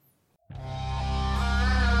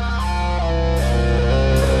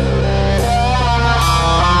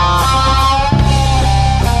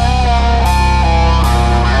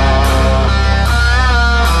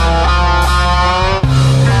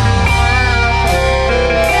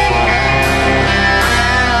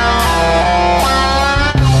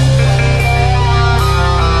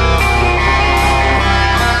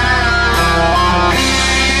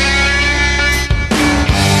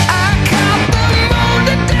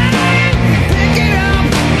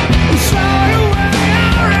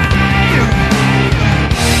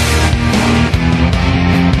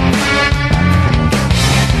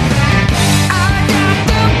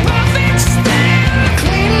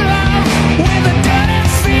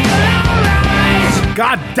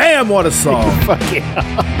God damn, what a song. Fuck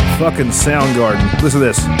yeah. Fucking Soundgarden. Listen to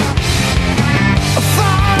this.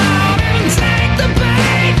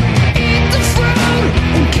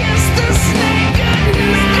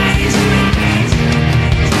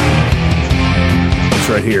 It's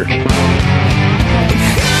right here.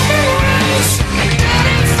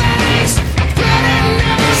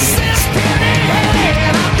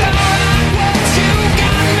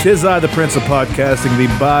 Tis I, the Prince of Podcasting, the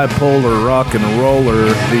bipolar rock and roller,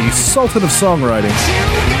 the Sultan of Songwriting,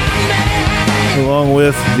 along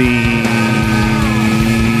with the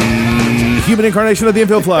human incarnation of the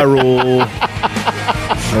Infield Fly Rule.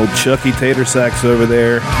 Old Chucky Tater Sacks over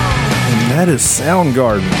there. And that is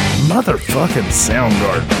Soundgarden. Motherfucking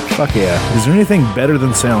Soundgarden. Fuck yeah. Is there anything better than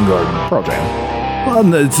Soundgarden? Pearl Jam. Well,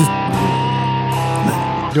 no, it's just,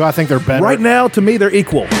 Do I think they're better? right now, to me, they're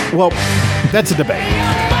equal. Well, that's a debate.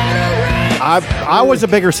 I was a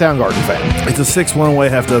bigger Soundgarden fan. It's a 6 one way,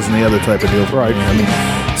 half dozen the other type of deal. Right. I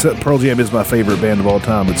mean, so Pearl Jam is my favorite band of all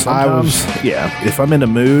time, but sometimes, if I'm in a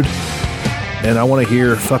mood and I want to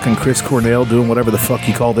hear fucking Chris Cornell doing whatever the fuck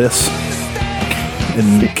you call this,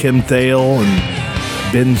 and Kim Thale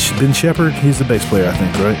and Ben Shepherd, he's the bass player, I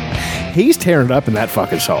think, right? He's tearing it up in that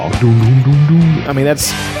fucking song. I mean,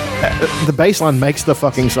 that's the bass line makes the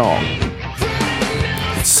fucking song.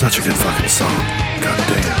 It's such a good fucking song. God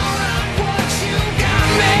damn.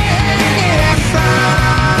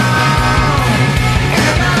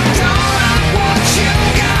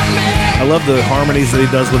 I love the harmonies that he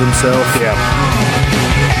does with himself. Yeah.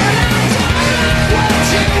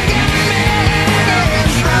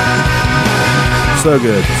 So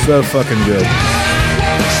good. So fucking good.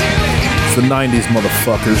 It's the 90s,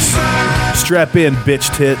 motherfuckers. Strap in,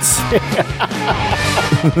 bitch tits.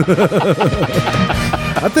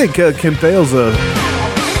 I think Kim Thale's a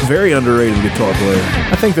very underrated guitar player.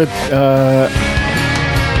 I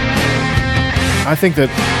think that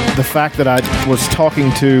the fact that I was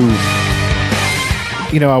talking to,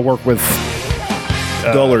 I work with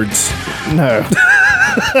Dullards. no.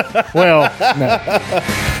 Well, no.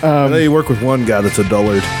 I know you work with one guy that's a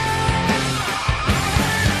dullard.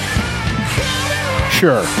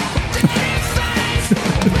 Sure.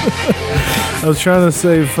 I was trying to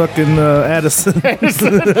say fucking Addison.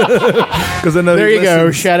 Because I know There he you go.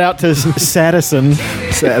 listens. Shout out to Sadison.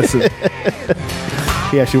 Addison.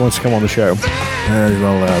 He actually wants to come on the show. He's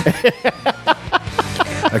not allowed.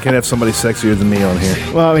 I can't have somebody sexier than me on here.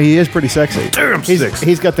 Well, he is pretty sexy. Damn, sexy.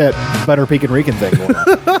 He's got that butter pecan Rican thing going on.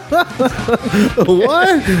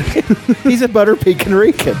 What? He's a butter pecan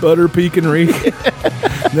Rican. Butter Pecan Rican.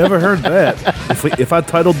 Never heard that. If I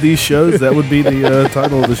titled these shows, that would be the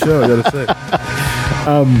title of the show, I gotta say.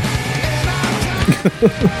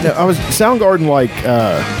 No, I was Soundgarden.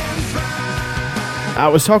 I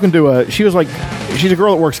was talking to she's a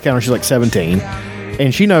girl that works at counter. She's like 17,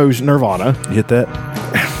 and she knows Nirvana. You hit that?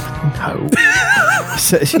 No.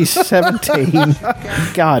 She's 17.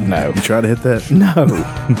 God, no. You try to hit that? No.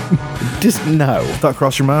 Just no. Thought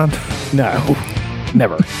cross your mind? No.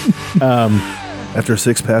 Never. After a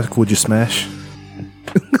 6-pack, would you smash?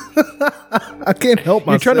 I can't help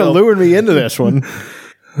myself. You're trying to lure me into this one.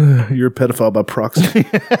 You're a pedophile by proxy.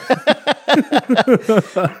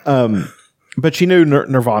 But she knew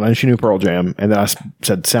Nirvana and she knew Pearl Jam. And then I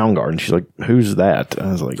said Soundgarden. She's like, who's that?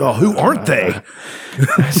 I was like, Oh, who aren't they?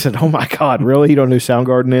 I said, oh my God, really? You don't know who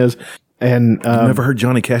Soundgarden is? And Never heard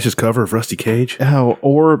Johnny Cash's cover of Rusty Cage?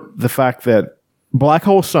 or the fact that Black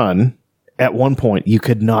Hole Sun, at one point, you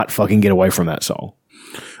could not fucking get away from that song.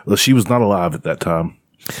 Well, she was not alive at that time.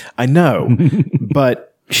 I know,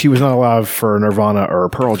 but she was not alive for Nirvana or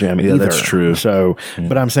Pearl Jam either. that's true. So,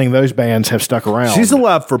 but I'm saying those bands have stuck around. She's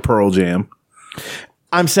alive for Pearl Jam.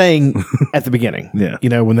 I'm saying at the beginning, Yeah.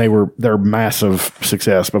 when they were their massive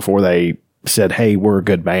success before they said, "Hey, we're a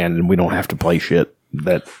good band and we don't have to play shit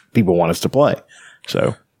that people want us to play."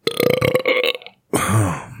 So,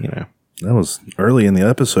 That was early in the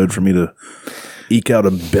episode for me to eke out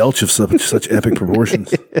a belch of such epic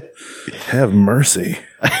proportions. Have mercy.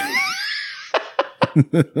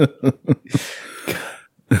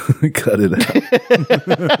 Cut it out.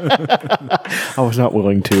 I was not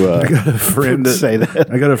willing to say that.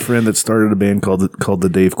 I got a friend that started a band called the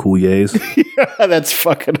Dave Couliers. That's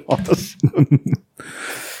fucking awesome.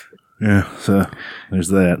 Yeah, so there's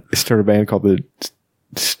that. I started a band called the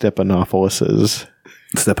Stepanophilises.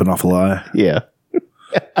 Stepping off a lie. Yeah.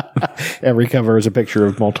 Every cover is a picture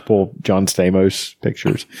of multiple John Stamos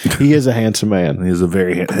pictures. He is a handsome man. He's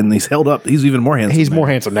and he's held up. He's even more handsome. He's more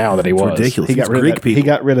handsome now than he was. ridiculous. He got He's rid Greek of that, people. He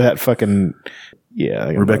got rid of that fucking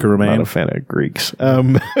Rebecca I'm Romaine. not a fan of Greeks. I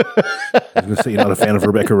was going to say you're not a fan of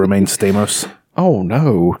Rebecca Romaine Stamos. Oh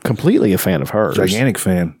no, completely a fan of hers. Gigantic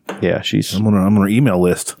fan. Yeah, she's. I'm on her email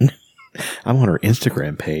list. I'm on her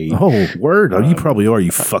Instagram page. Oh, word! Oh, you probably are.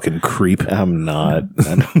 You fucking creep. I'm not.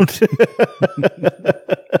 I don't.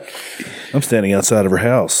 I'm standing outside of her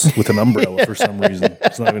house with an umbrella for some reason.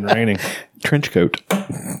 It's not even raining. Trench coat.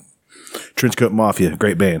 Trenchcoat Mafia,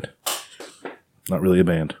 great band. Not really a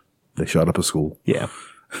band. They shot up a school. Yeah.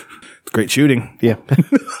 It's great shooting. Yeah.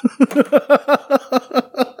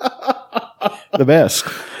 The best.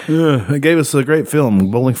 It gave us a great film,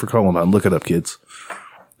 Bowling for Columbine. Look it up, kids.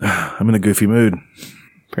 I'm in a goofy mood.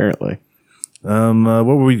 Apparently. What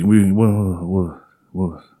were we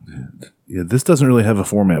yeah, this doesn't really have a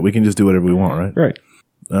format. We can just do whatever we want, right? Right.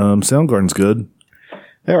 Soundgarden's good.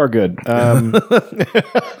 They are good.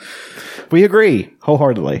 We agree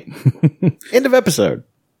wholeheartedly. End of episode.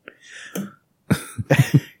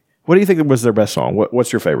 What do you think was their best song?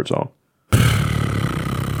 What's your favorite song?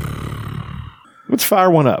 Let's fire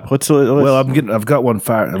one up. Let's well, I've got one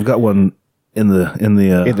in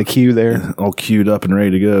the queue there, all queued up and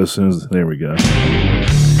ready to go. As soon as there we go.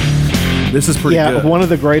 This is pretty good. One of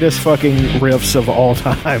the greatest fucking riffs of all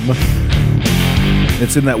time.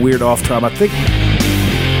 It's in that weird off time. I think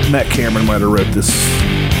Matt Cameron might have wrote this.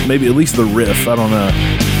 Maybe at least the riff. I don't know.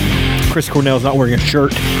 Chris Cornell's not wearing a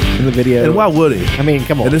shirt in the video. And why would he? I mean,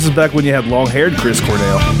 come on. And this is back when you had long-haired Chris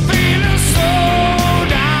Cornell.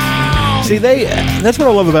 See, that's what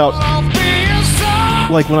I love about,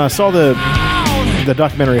 like, when I saw the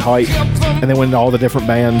documentary Hype, and then went into all the different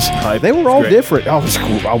bands. They were all different. Oh, it's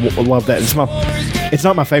cool. I love that. It's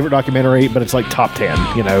not my favorite documentary, but it's like top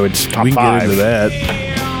 10. You know, it's top 5. We can get into that.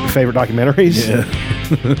 Favorite documentaries? Yeah.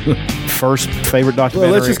 First favorite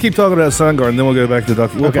documentary. Well, let's just keep talking about Soundgarden, then we'll go back to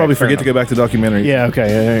We'll probably forget to go back to documentary. Yeah,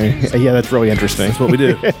 okay. Yeah, that's really interesting. That's what we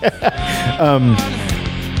do.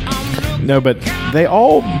 No, but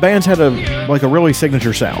bands had a really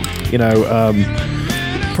signature sound. You know,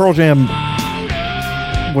 Pearl Jam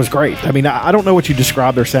was great. I mean, I don't know what you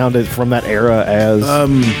describe their sound from that era as.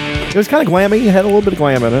 It was kind of glammy. It had a little bit of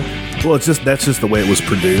glam in it. Well, that's just the way it was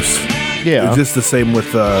produced. Yeah. It's just the same with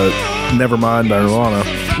Nevermind by Nirvana.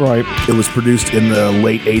 Right. It was produced in the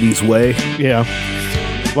late 80s way. Yeah.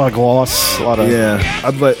 A lot of gloss. A lot of... Yeah.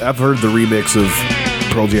 I've heard the remix of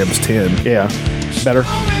Pearl Jam's 10. Yeah. Better?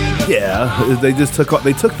 Yeah. They took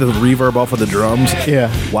the reverb off of the drums.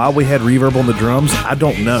 Yeah. Why we had reverb on the drums, I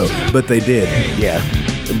don't know. But they did. Yeah.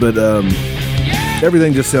 But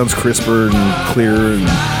everything just sounds crisper and clearer and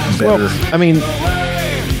better. Well, I mean...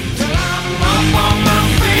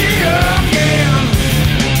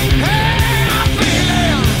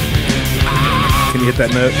 Can you hit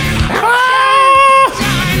that note?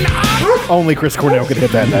 Only Chris Cornell could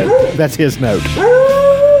hit that note. That's his note.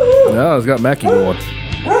 No, it's got Mackie going.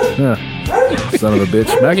 Yeah. Son of a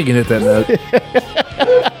bitch. Mackie can hit that note.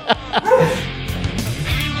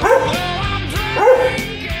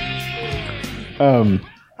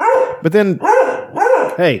 But then...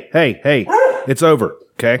 Hey. It's over,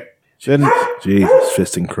 okay? Then, Jesus,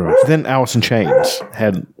 fisting cross. Then Alice in Chains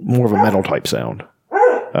had more of a metal type sound.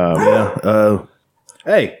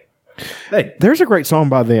 Hey. There's a great song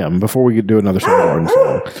by them before we could do another Soundgarden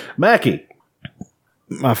song. Mackie.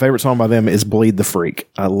 My favorite song by them is Bleed the Freak.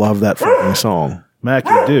 I love that fucking song.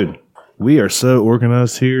 Mackie, dude, we are so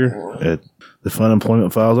organized here at the Fun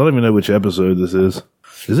Employment Files. I don't even know which episode this is.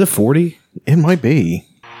 Is it 40? It might be.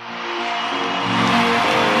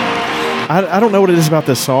 I don't know what it is about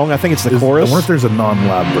this song. I think it's the chorus. I wonder if there's a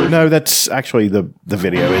non-live version. No, that's actually the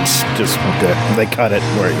video. It's just, they cut it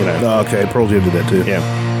where, you know. Oh, okay, Pearl Jam did that too. Yeah.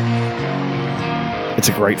 It's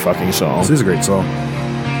a great fucking song. This is a great song.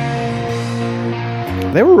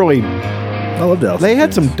 They were really... I loved Alice. They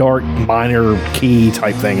had some dark, minor key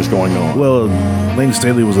type things going on. Well, Lane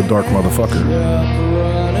Staley was a dark motherfucker.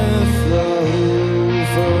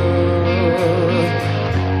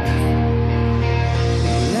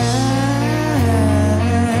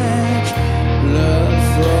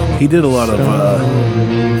 He did a lot of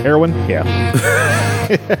heroin. Yeah.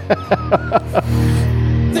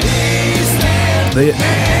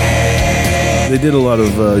 They did a lot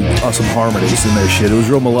of awesome harmonies in their shit. It was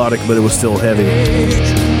real melodic, but it was still heavy.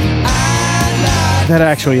 That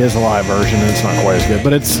actually is a live version, and it's not quite as good,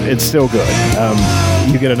 but it's still good.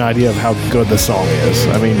 You get an idea of how good the song is.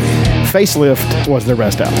 I mean, Facelift was their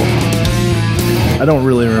best album. I don't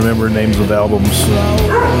really remember names of albums.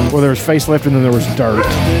 Well, there was Facelift, and then there was Dirt.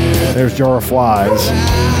 There's Jar of Flies.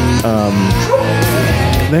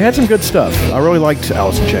 They had some good stuff. I really liked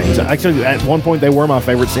Alice in Chains. Actually, at one point, they were my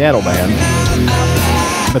favorite Seattle band.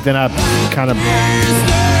 But then I kind of...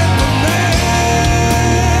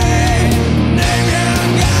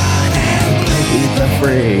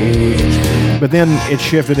 But then it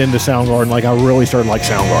shifted into Soundgarden. Like, I really started like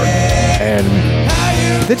Soundgarden. And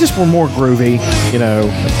they just were more groovy, you know.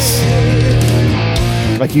 It's,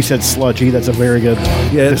 like you said, sludgy. That's a very good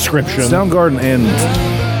description. Soundgarden and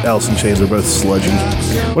Alice in Chains are both sludgy.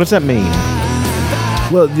 What does that mean?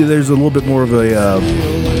 Well, there's a little bit more of a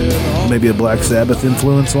maybe a Black Sabbath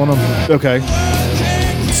influence on them. Okay.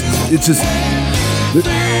 It's just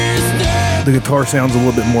the guitar sounds a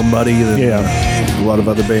little bit more muddy than a lot of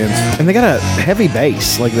other bands. And they got a heavy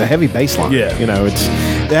bass, like the heavy bass line. Yeah. You know,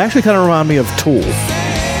 they actually kind of remind me of Tool.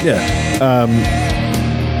 Yeah.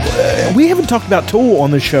 We haven't talked about Tool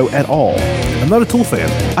on this show at all. I'm not a Tool fan.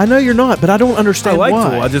 I know you're not, but I don't understand why. why.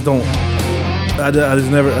 Tool. I just don't. I just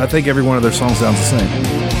never. I think every one of their songs sounds the same.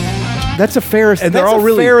 That's a fair. And they're all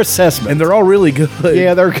really fair assessment. And they're all really good.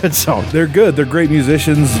 Yeah, they're good songs. They're good. They're great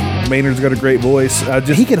musicians. Maynard's got a great voice.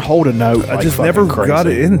 He can hold a note. I just never got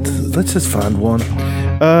it in. Let's just find one.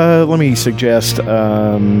 Let me suggest.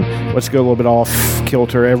 Let's go a little bit off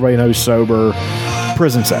kilter. Everybody knows Sober.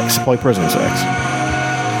 Prison Sex. Play Prison Sex.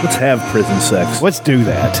 Let's have Prison Sex. Let's do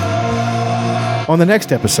that on the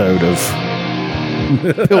next episode of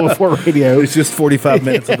Pillow Fort Radio. It's just 45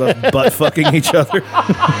 minutes of us butt fucking each other.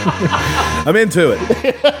 I'm into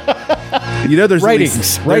it. You know, there's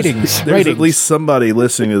ratings. There's at least somebody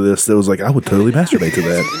listening to this that was like, I would totally masturbate to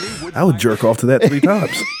that. I would jerk off to that 3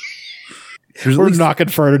 times. We're knocking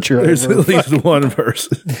furniture There's over. at least one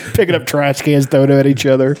person. Picking up trash cans, throwing them at each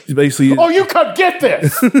other. Basically, oh, you come get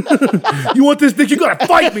this! You want this dick? You gotta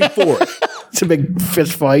fight me for it. It's a big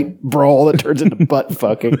fist fight brawl that turns into butt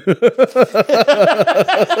fucking.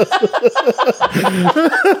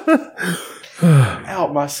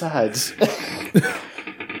 Out my sides.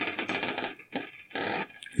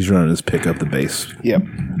 He's running his pick up the bass. Yep.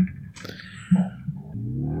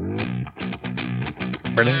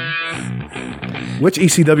 Which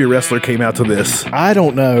ECW wrestler came out to this? I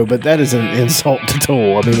don't know, but that is an insult to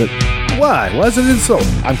Tool. I mean, why? Why is it an insult?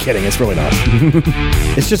 I'm kidding. It's really not.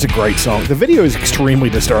 It's just a great song. The video is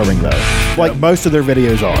extremely disturbing, though. Like most of their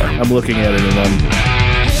videos are. I'm looking at it and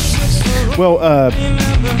I'm... Well,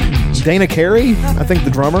 Dana Carey, I think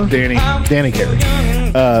the drummer. Danny Carey.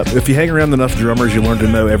 If you hang around enough drummers, you learn to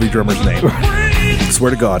know every drummer's name.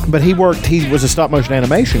 Swear to God. But he was a stop motion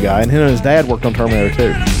animation guy, and him and his dad worked on Terminator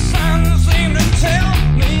 2.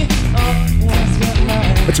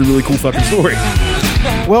 That's a really cool fucking story.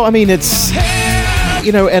 Well, I mean, it's,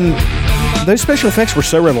 you know, and those special effects were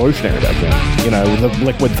so revolutionary back then. You know, the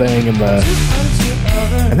liquid thing and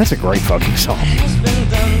that's a great fucking song.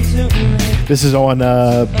 This is on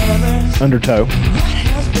Undertow.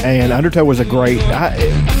 And Undertow was a great...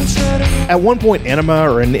 at one point, Enema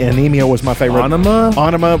or Anemia was my favorite.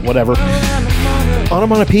 Anima, whatever.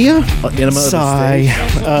 Onomatopoeia? Enema Sigh.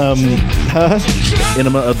 of the State.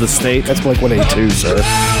 Enema of the State. That's Blink 182, sir.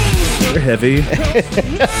 They're heavy.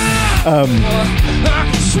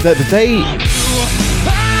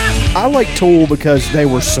 I like Tool because they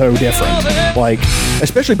were so different. Like,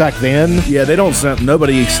 especially back then. Yeah, they don't sound...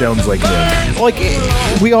 Nobody sounds like them. Like,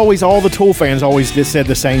 all the Tool fans always just said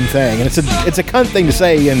the same thing. And it's a cunt thing to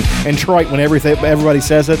say and trite when everybody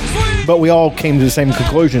says it. But we all came to the same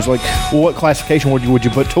conclusions. Like, well, what classification would you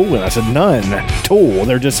put Tool in? I said, none. Tool.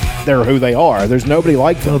 They're who they are. There's nobody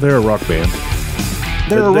like them. Well, they're a rock band.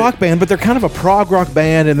 They're a rock band, but they're kind of a prog rock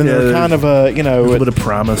band, and then they're kind of a, you know... a little bit of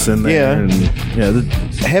Promise in there. Yeah. And,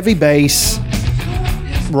 heavy bass,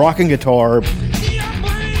 rocking guitar,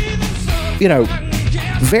 you know,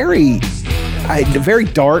 very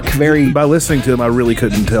dark, very... By listening to them, I really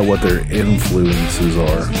couldn't tell what their influences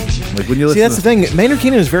are. Like when you listen that's the thing. Maynard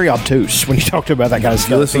Keenan is very obtuse when you talk to him about that kind of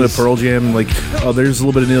stuff. You listen to Pearl Jam, like, oh, there's a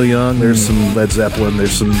little bit of Neil Young, there's some Led Zeppelin,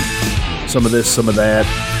 there's some of this, some of that.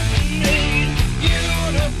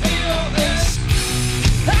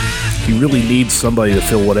 You really need somebody to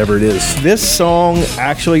fill whatever it is. This song,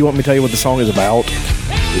 actually, you want me to tell you what the song is about?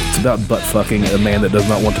 It's about butt fucking a man that does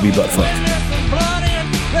not want to be butt fucked.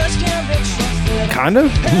 Kind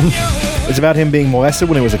of. It's about him being molested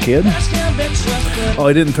when he was a kid. Oh,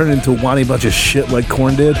 he didn't turn into a whiny bunch of shit like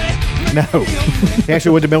Korn did? No. He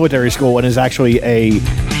actually went to military school and is actually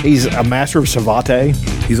he's a master of savate.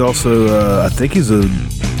 He's also, I think he's a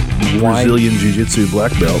Brazilian Jiu-Jitsu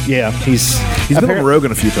black belt. Yeah, he's been on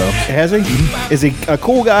Rogan a few times. Has he? Mm-hmm. Is he a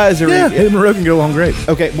cool guy? Yeah, him and Rogan get along great.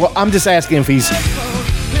 Okay, well, I'm just asking if he's,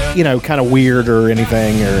 you know, kind of weird or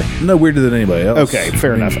anything, or no weirder than anybody else. Okay,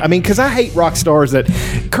 fair enough. I mean, because I hate rock stars that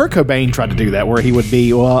Kurt Cobain tried to do that, where he would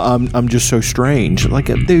be, well, I'm just so strange. Like,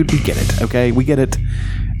 dude, we get it. Okay, we get it.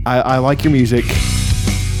 I like your music.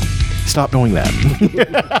 Stop doing that.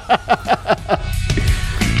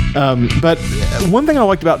 But one thing I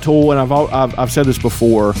liked about Tool, and I've said this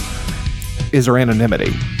before, is their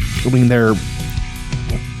anonymity. I mean, they're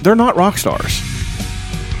not rock stars.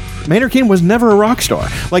 Maynard Keenan was never a rock star.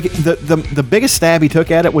 Like, the biggest stab he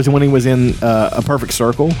took at it was when he was in A Perfect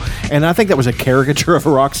Circle, and I think that was a caricature of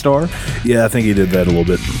a rock star. Yeah, I think he did that a little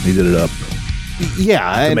bit. He did it up.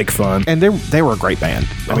 Yeah, to make fun. And they were a great band.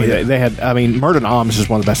 I mean, they had. I mean, Murder and Alms is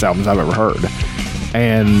one of the best albums I've ever heard.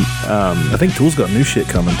 And I think Tool's got new shit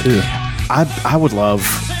coming too. I would love.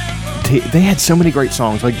 They had so many great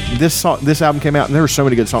songs. Like this album came out, and there were so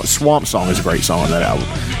many good songs. Swamp Song is a great song on that album.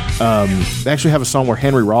 They actually have a song where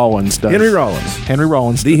Henry Rollins does. Henry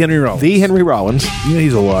Rollins. The Henry Rollins. Yeah,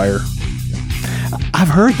 he's a liar. I've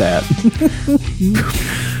heard that.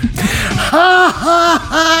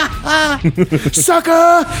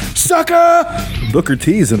 Sucker! Booker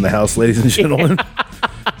T's in the house, ladies and gentlemen.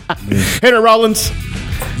 Henry Rollins.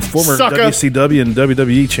 Former WCW and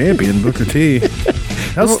WWE champion, Booker T.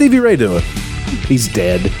 How's Stevie Ray doing? He's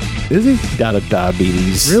dead. Is he? Died of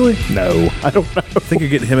diabetes. Really? No. I don't know. I think you're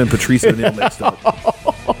getting him and Patrice O'Neal mixed up.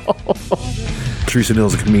 Patrice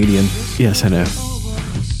O'Neal's a comedian. Yes, I know.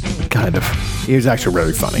 Kind of. He was actually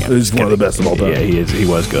really funny. He's one of the best of all time. Yeah, he is. He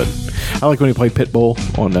was good. I like when he played Pitbull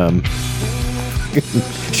on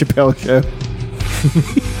Chappelle Show.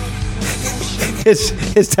 His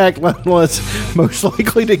tagline was most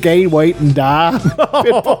likely to gain weight and die.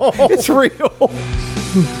 It's real.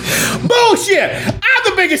 Bullshit! I'm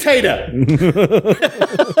the biggest hater.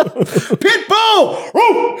 Pitbull.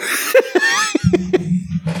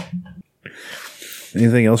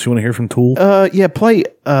 Anything else you want to hear from Tool? Yeah, play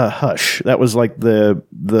Hush. That was like that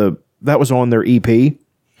was on their EP.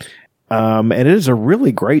 And it is a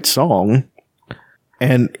really great song.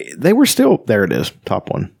 And they were still there. It is top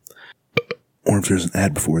one. Or if there's an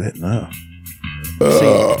ad before that, no.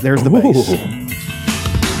 See, there's the bass.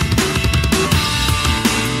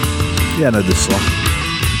 Yeah, I know this song.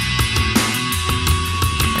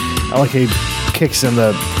 I like he kicks in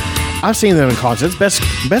the. I've seen them in concerts. Best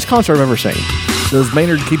concert I've ever seen. Does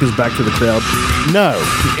Maynard keep his back to the crowd? No,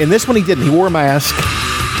 in this one he didn't. He wore a mask,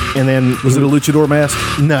 and then was it a luchador mask?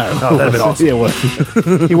 No, oh, that'd been awesome. Yeah, it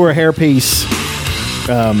was. He wore a hairpiece.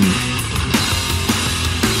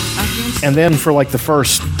 And then for like the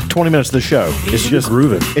first 20 minutes of the show, it's just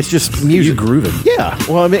grooving. It's just music. He's grooving. Yeah.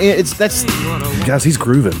 Well, I mean, that's guys. He's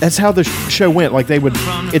grooving. That's how the show went. Like they would.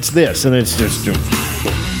 It's this, and it's just,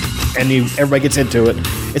 and everybody gets into it.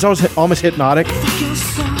 It's almost hypnotic,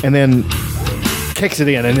 and then kicks it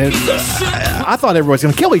in, and then I thought everybody's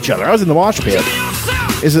going to kill each other. I was in the mosh pit.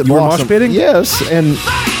 Is it you were mosh pitting? Yes, and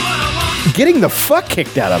getting the fuck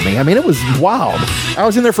kicked out of me. I mean, it was wild. I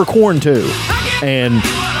was in there for Korn too, and.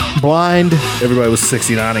 Blind. Everybody was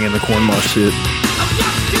 69ing in the Korn mosh pit.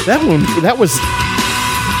 That was.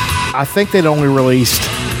 I think they'd only released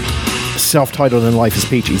self-titled and Life is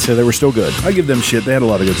Peachy, so they were still good. I give them shit. They had a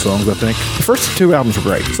lot of good songs, I think. The first two albums were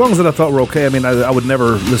great. Songs that I thought were okay. I mean, I would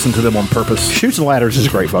never listen to them on purpose. Chutes and Ladders is a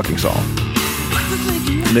great fucking song.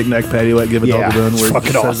 Knick Knack Patty Whack Give a Dog a Bone, where he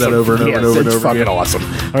says that over and over and over and over again. It's fucking awesome.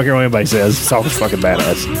 I don't care what anybody says. The song's fucking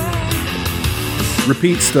badass.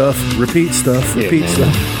 Repeat stuff.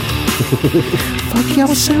 Fuck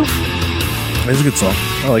yourself. It's a good song.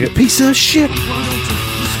 I like it. Piece of shit.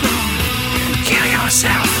 Kill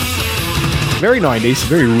yourself. Very 90s.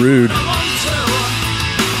 Very rude.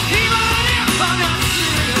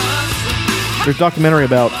 There's a documentary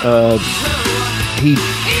about he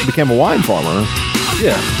became a wine farmer.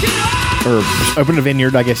 Yeah. Or opened a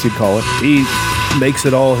vineyard, I guess you'd call it. He makes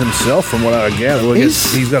it all himself from what I gather. Well,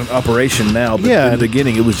 he's got an operation now, but in the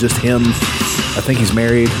beginning it was just him. I think he's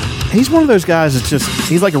married. He's one of those guys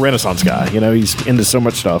he's like a Renaissance guy. You know, he's into so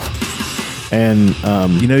much stuff. And,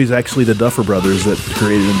 he's actually the Duffer Brothers that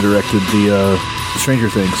created and directed the Stranger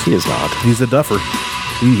Things. He is not. He's the Duffer.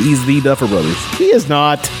 He's the Duffer Brothers. He is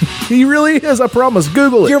not. He really is, I promise.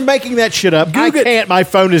 Google it. You're making that shit up. I can't. My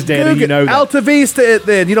phone is dead, and you know that. Alta Vista it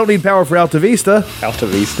then. You don't need power for Alta Vista. Alta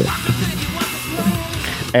Vista.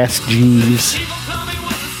 Ask Jeeves.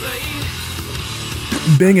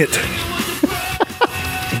 Bing it.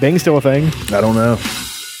 Bing still a thing? I don't know.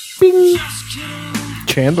 Bing.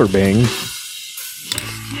 Chandler Bing.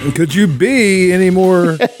 Could you be any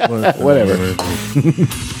more? Whatever.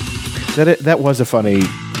 That was a funny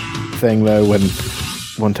thing though. When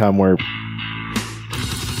one time where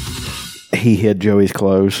he hid Joey's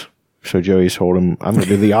clothes, so Joey told him, "I'm going to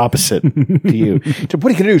do the opposite to you." So what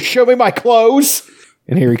are you going to do? Show me my clothes.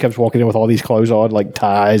 And here he comes walking in with all these clothes on, like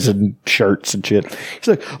ties and shirts and shit. He's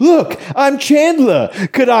like, "Look, I'm Chandler.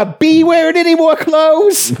 Could I be wearing any more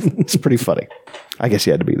clothes?" It's pretty funny. I guess he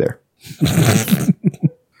had to be there.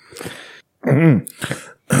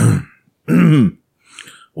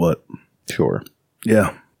 What? Sure.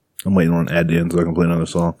 Yeah. I'm waiting on an ad to end so I can play another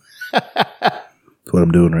song. That's what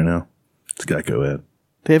I'm doing right now. It's Geico ad.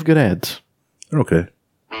 They have good ads. They're okay.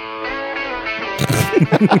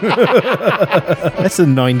 That's the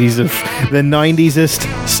 90s-est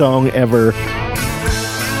song ever.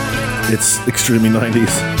 It's extremely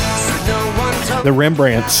 90s. The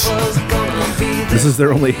Rembrandts. This is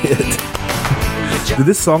their only hit. Did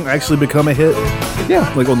this song actually become a hit?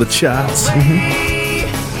 Yeah. Like on the charts?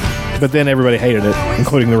 Mm-hmm. But then everybody hated it,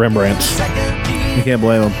 including the Rembrandts. You can't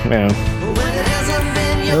blame them. Yeah.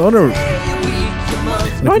 I wonder.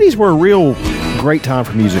 90s were a real great time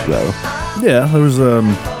for music, though. Yeah, there was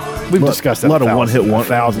We've discussed that a lot of one-hit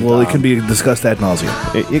wonders. Well, it can be discussed ad nauseum.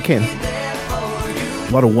 It can.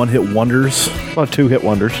 A lot of one-hit wonders. A lot of two-hit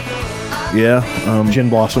wonders. Yeah. Gin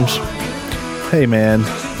Blossoms. Hey, man.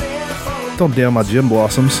 Don't down my Gin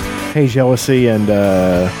Blossoms. Hey, Jealousy and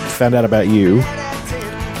Found Out About You.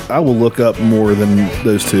 I will look up more than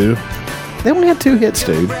those two. They only had 2 hits,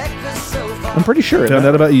 dude. I'm pretty sure. Found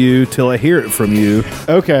Out About You, Till I Hear It From You.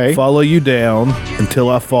 Okay. Follow You Down, Until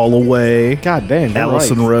I Fall Away. God dang.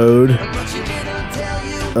 Allison right. Road.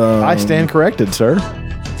 I stand corrected, sir.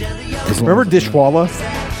 Remember Dishwalla?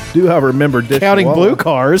 Do I remember Dishwalla? Counting blue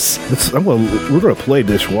cars. We're going to play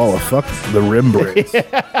Dishwalla. Fuck the Rembrandts.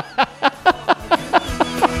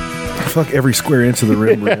 Fuck every square inch of the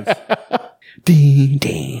Rembrandts. Ding,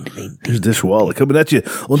 ding, ding. Here's Dishwalla coming at you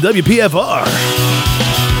on WPFR.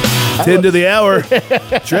 10 to the hour.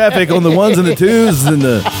 Traffic on the ones and the twos. And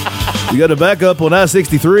you got a backup on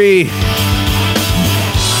I-63.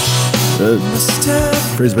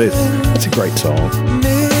 Freeze bass. That's a great song.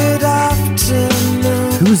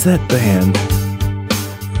 Who is that band?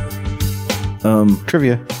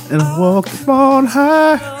 Trivia. And I walked on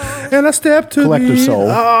high, and I stepped to Collective the... Soul.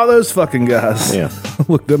 Oh, those fucking guys. Yeah.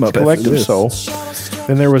 Look them up. Collective Soul.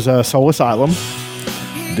 Then there was Soul Asylum.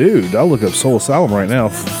 Dude, I'll look up Soul Asylum right now.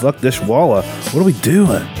 Fuck Dishwalla. What are we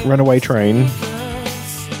doing? Runaway Train.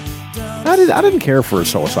 I didn't care for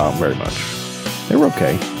Soul Asylum very much. They were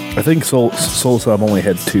okay. I think Soul Asylum only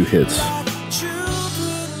had 2 hits.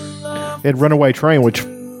 They had Runaway Train, which...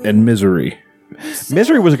 And Misery.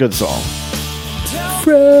 Misery was a good song.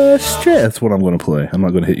 Frustrated. That's what I'm going to play. I'm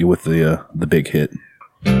not going to hit you with the big hit.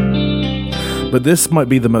 But this might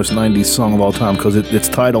be the most 90s song of all time because its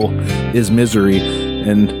title is Misery,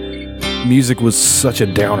 and music was such a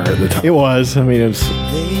downer at the time. It was. I mean, it was...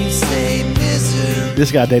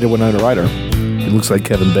 This guy dated Winona Ryder. It looks like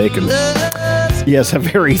Kevin Bacon. Yes, a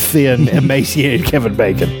very thin, emaciated Kevin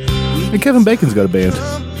Bacon. And Kevin Bacon's got a band.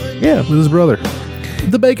 Yeah. With his brother.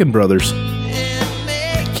 The Bacon Brothers.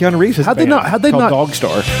 Keanu Reeves has How'd they not Dog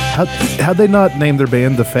Star. How'd they not name their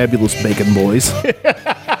band the Fabulous Bacon Boys?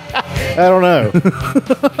 I don't know.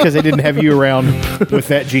 Because they didn't have you around with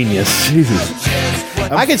that genius. Jesus.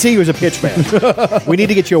 I can see you as a pitch man. We need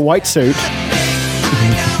to get you a white suit.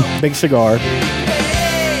 Big cigar.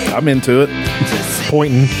 I'm into it.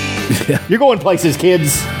 Pointing. Yeah. You're going places,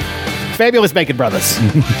 kids. Fabulous Bacon Brothers.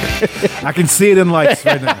 I can see it in lights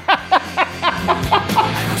right now.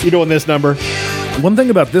 You doing this number? One thing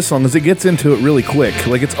about this song is it gets into it really quick.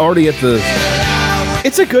 Like, it's already at the...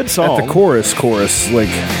 It's a good song. At the chorus. Like...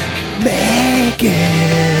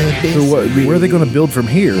 So where are they going to build from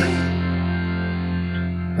here?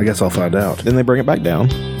 I guess I'll find out. Then they bring it back down.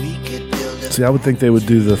 See, I would think they would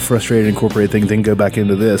do the Frustrated Incorporated thing, then go back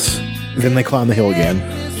into this. Then they climb the hill again.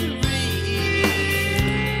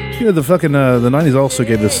 You know, the 90s also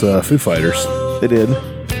gave us Foo Fighters. They did.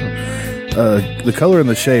 The Color and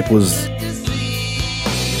the Shape was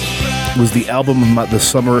the album of the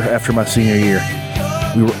summer after my senior year.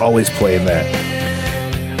 We were always playing that.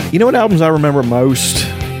 You know what albums I remember most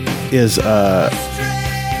is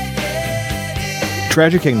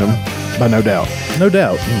Tragic Kingdom by No Doubt. No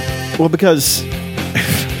Doubt. Well, because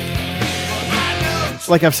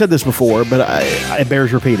like I've said this before, but it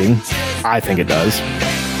bears repeating. I think it does.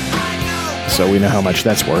 So we know how much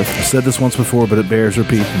that's worth. I said this once before, but it bears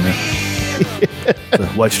repeating. So,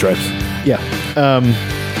 White Stripes. Yeah.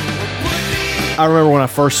 I remember when I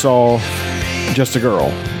first saw Just a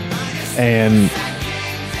Girl, and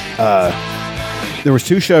there was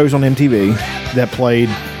 2 shows on MTV that played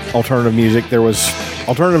alternative music. There was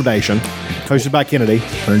Alternative Nation, hosted by Kennedy.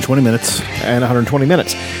 120 minutes. And 120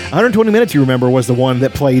 Minutes. 120 Minutes, you remember, was the one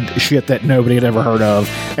that played shit that nobody had ever heard of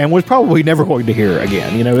and was probably never going to hear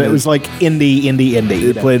again. You know, it was like indie.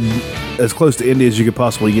 It played as close to indie as you could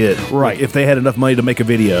possibly get. Right. Like if they had enough money to make a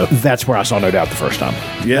video. That's where I saw No Doubt the first time.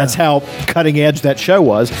 Yeah. That's how cutting edge that show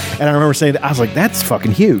was. And I remember saying, I was like, that's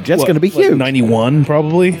fucking huge. That's going to be huge. 91,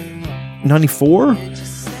 probably? 94?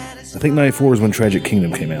 I think 94 was when Tragic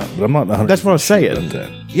Kingdom came out, but I'm not 100%. That's what I was saying.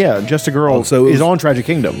 Yeah, Just a Girl is on Tragic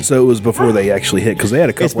Kingdom. So it was before they actually hit, because they had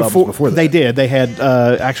a couple albums before that. They did. They had,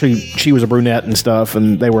 actually, she was a brunette and stuff,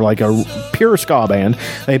 and they were like a pure ska band.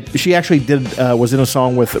 She actually was in a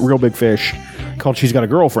song with Real Big Fish called She's Got a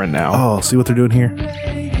Girlfriend Now. Oh, see what they're doing here?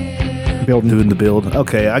 Doing the build.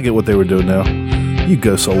 Okay, I get what they were doing now. You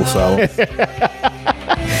go Soul Asylum.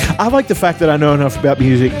 I like the fact that I know enough about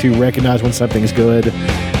music to recognize when something's good,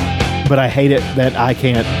 but I hate it that I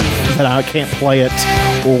can't play it,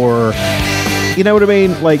 or you know what I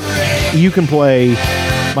mean? Like, you can play,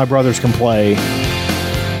 my brothers can play,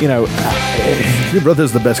 you know. Your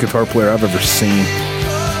brother's the best guitar player I've ever seen.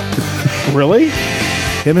 Really?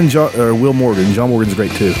 Him and Will Morgan. John Morgan's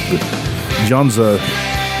great too, but John's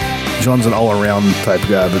an all-around type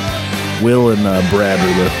guy, but Will and Brad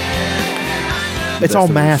are the... It's all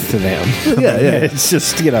math to them. Yeah. It's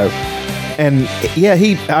just, you know... And yeah,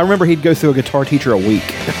 I remember he'd go through a guitar teacher a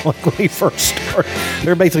week, like when he first started.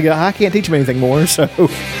 They're basically going, I can't teach him anything more, so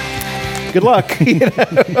good luck. You know?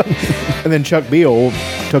 And then Chuck Beal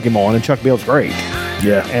took him on, and Chuck Beal's great.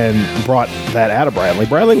 Yeah. And brought that out of Bradley.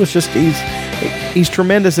 Bradley was just, he's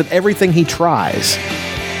tremendous at everything he tries.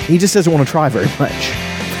 He just doesn't want to try very much.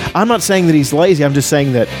 I'm not saying that he's lazy, I'm just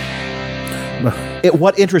saying that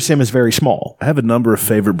what interests him is very small. I have a number of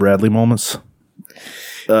favorite Bradley moments.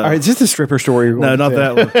 All right, is this the stripper story? No, not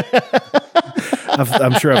that one.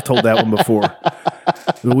 I'm sure I've told that one before.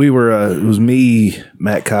 It was me,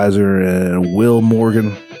 Matt Kaiser, and Will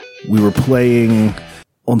Morgan. We were playing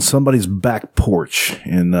on somebody's back porch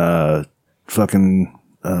in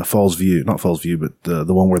Falls View. Not Falls View, but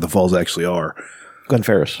the one where the falls actually are. Glen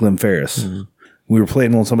Ferris. Mm-hmm. We were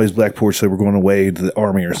playing on somebody's back porch. They were going away to the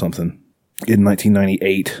Army or something in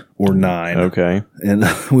 1998 or 9. Okay. And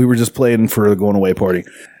we were just playing for a going away party.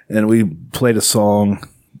 And we played a song,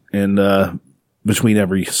 and between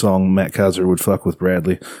every song, Matt Kaiser would fuck with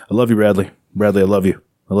Bradley. I love you, Bradley. Bradley, I love you.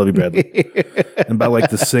 I love you, Bradley. And by like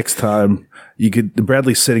the 6th time,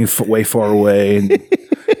 Bradley's sitting way far away and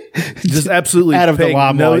just absolutely out of the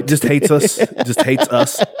limelight. Just hates us. Just hates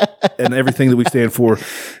us and everything that we stand for.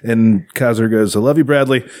 And Kaiser goes, I love you,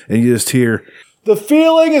 Bradley. And you just hear, the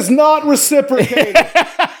feeling is not reciprocated.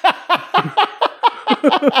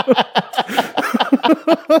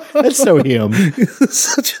 That's so him.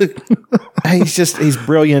 He's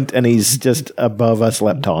brilliant, and he's just above us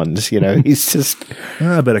leptons. You know, he's just.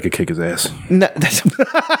 I bet I could kick his ass. No,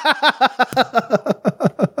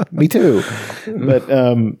 me too. But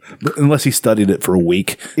unless he studied it for a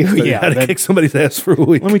week, yeah, how to kick somebody's ass for a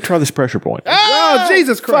week. Let me try this pressure point. Oh,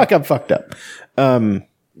 Jesus Christ! Fuck, I'm fucked up.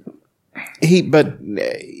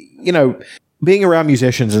 You know, being around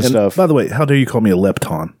musicians and stuff. By the way, how dare you call me a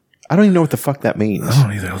lepton? I don't even know what the fuck that means. I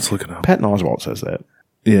don't either. Let's look it up. Patton Oswalt says that.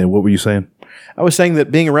 Yeah, what were you saying? I was saying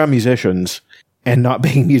that being around musicians and not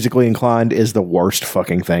being musically inclined is the worst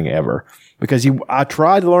fucking thing ever. Because I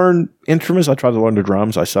tried to learn instruments. I tried to learn the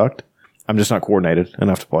drums. I sucked. I'm just not coordinated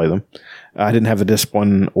enough to play them. I didn't have the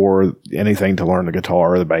discipline or anything to learn the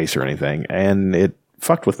guitar or the bass or anything. And it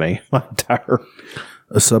fucked with me my entire...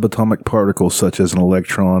 A subatomic particle such as an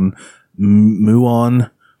electron,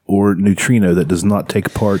 muon, or neutrino that does not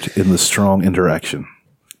take part in the strong interaction.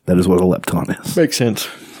 That is what a lepton is. Makes sense.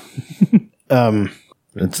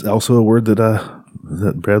 It's also a word that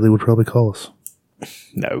Bradley would probably call us.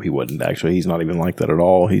 No, he wouldn't, actually. He's not even like that at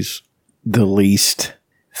all. He's the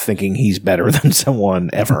thinking he's better than someone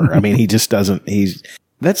ever. I mean, he just doesn't.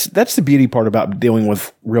 That's the beauty part about dealing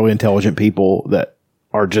with really intelligent people that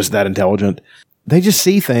are just that intelligent. They just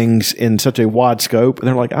see things in such a wide scope, and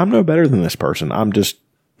they're like, I'm no better than this person. I'm just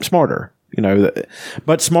smarter, you know,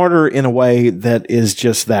 but smarter in a way that is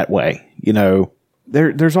just that way. You know,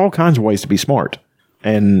 there's all kinds of ways to be smart.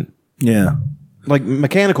 And yeah, like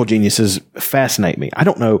mechanical geniuses fascinate me. I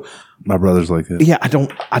don't know. My brother's like that. Yeah,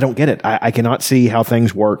 I don't get it. I cannot see how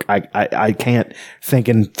things work. I can't think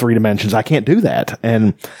in 3 dimensions. I can't do that.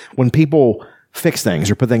 And when people fix things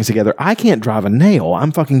or put things together, I can't drive a nail.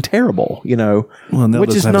 I'm fucking terrible, you know. Well, nail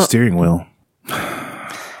doesn't have a steering wheel.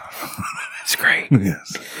 It's great.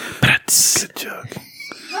 Yes. Good joke.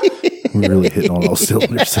 We're really hitting on all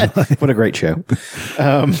cylinders tonight. What a great show.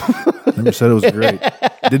 Never said it was great.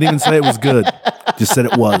 Didn't even say it was good. Just said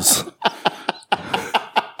it was.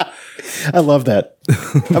 I love that.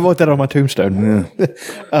 I wrote that on my tombstone.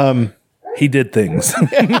 Yeah. He did things.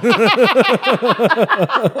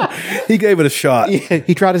 He gave it a shot. Yeah,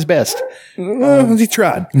 he tried his best. He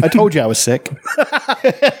tried. I told you I was sick.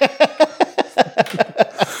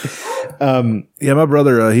 Yeah, my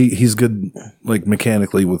brother, he's good, like,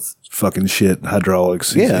 mechanically with fucking shit,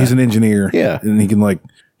 hydraulics. He's an engineer. Yeah. And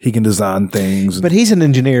he can design things. But he's an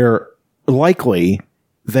engineer, likely,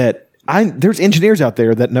 that there's engineers out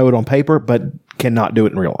there that know it on paper, but cannot do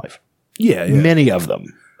it in real life. Yeah. Many of them.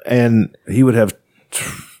 And he would have,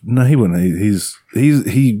 no, he wouldn't.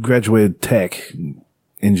 He graduated tech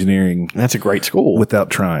engineering. That's a great school. Without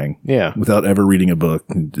trying. Yeah. Without ever reading a book.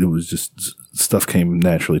 It was just, stuff came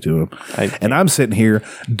naturally to him. And I'm sitting here,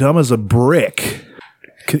 dumb as a brick.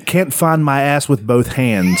 Can't find my ass with both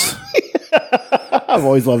hands. I've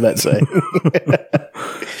always loved that saying.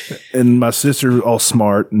 And my sister, all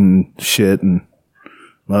smart and shit. And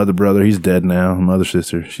my other brother, he's dead now. My other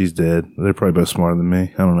sister, she's dead. They're probably both smarter than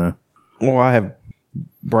me. I don't know. Well, I have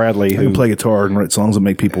Bradley, who can play guitar and write songs that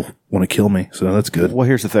make people want to kill me. So that's good. Well,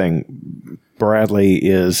 here's the thing. Bradley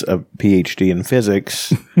is a PhD in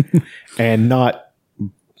physics and not,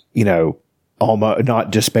 almost,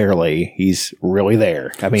 not just barely. He's really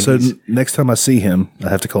there. I mean, so next time I see him, I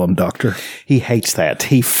have to call him doctor. He hates that.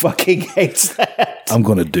 He fucking hates that. I'm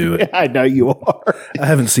going to do it. I know you are. I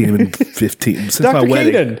haven't seen him in 15 since Dr. my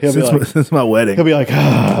wedding. Keaton. Since my wedding. He'll be like,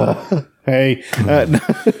 hey,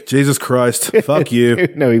 Jesus Christ, fuck you.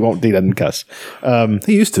 No, he won't. He doesn't cuss.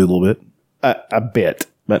 He used to a little bit. A bit,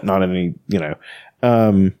 but not any,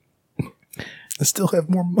 I still have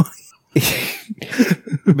more money.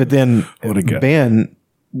 But then What a guy. Ben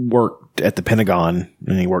worked at the Pentagon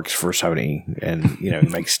and he works for Sony and, he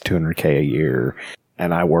makes $200K a year.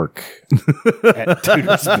 And I work at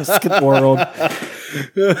Tudor's Biscuit World.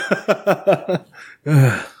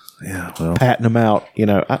 Yeah, well. Patting them out.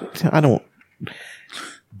 I don't.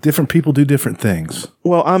 Different people do different things.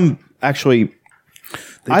 Well, I'm actually,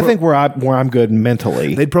 I think where I'm good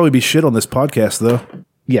mentally. They'd probably be shit on this podcast, though.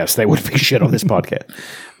 Yes, they would be shit on this podcast.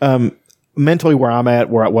 Mentally, where I'm at,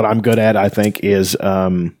 what I'm good at, I think, is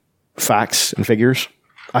facts and figures.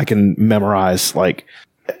 I can memorize, like...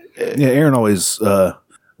 Yeah, Aaron always,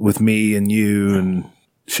 with me and you and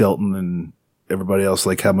Shelton and everybody else,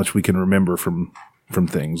 like how much we can remember from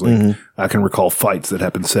things. Like I can recall fights that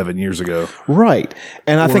happened 7 years ago. Right.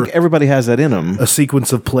 And I think everybody has that in them. A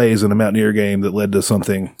sequence of plays in a Mountaineer game that led to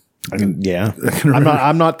something. Yeah.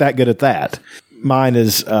 I'm not that good at that. Mine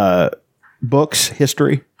is books,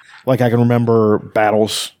 history. Like I can remember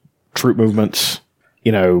battles, troop movements,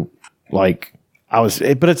 like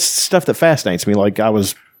but it's stuff that fascinates me. Like I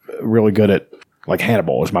was really good at, like,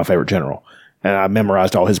 Hannibal was my favorite general. And I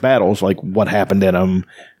memorized all his battles, like what happened in them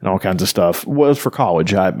and all kinds of stuff. Well, it was for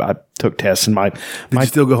college. I took tests and Did you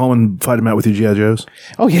still go home and fight them out with your G.I. Joes?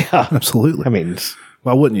 Oh, yeah. Absolutely. I mean,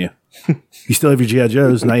 why wouldn't you? You still have your G.I.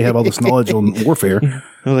 Joes. Now you have all this knowledge on warfare.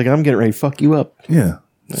 I was like, I'm getting ready to fuck you up. Yeah.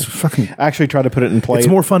 It's fucking. I actually tried to put it in play. It's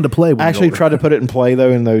more fun to play. I actually tried to put it in play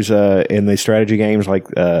though in those in the strategy games, like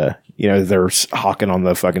they're hawking on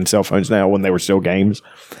the fucking cell phones now when they were still games,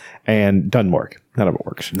 and doesn't work. None of it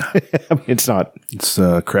works. I mean, it's not. It's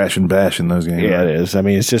crash and bash in those games. Yeah, right? It is. I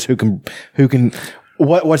mean, it's just who can.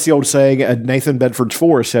 What's the old saying? Nathan Bedford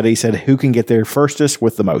Forrest said. He said, "Who can get there firstest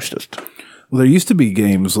with the mostest." Well, there used to be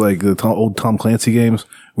games like the old Tom Clancy games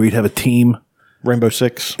where you'd have a team. Rainbow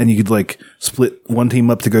Six. And you could like split one team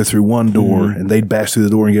up to go through one door and they'd bash through the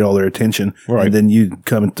door and get all their attention. Right. And then you'd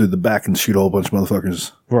come in through the back and shoot a whole bunch of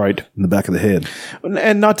motherfuckers. Right. In the back of the head.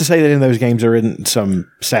 And not to say that in those games there isn't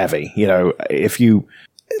some savvy, if you,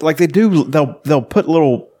 like they do, they'll put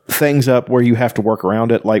little things up where you have to work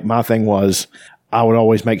around it. Like my thing was I would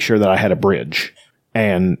always make sure that I had a bridge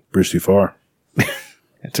and. Bridge Too Far.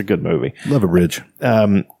 It's a good movie. Love a bridge.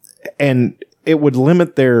 And it would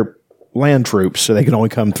limit their land troops so they can only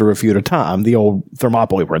come through a few at a time. The old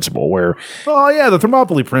Thermopylae principle where... Oh, yeah, the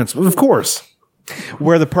Thermopylae principle, of course.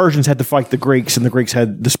 Where the Persians had to fight the Greeks and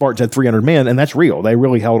the Spartans had 300 men, and that's real. They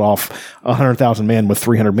really held off 100,000 men with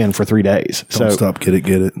 300 men for 3 days. Don't stop, get it.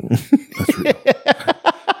 That's real.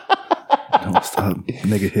 Don't stop,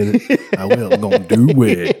 nigga, hit it. I will.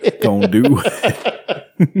 Gonna do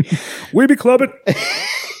it. We be clubbing.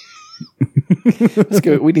 Let's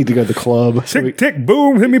go. We need to go to the club. Tick, tick,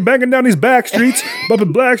 boom. Hit me banging down these back streets.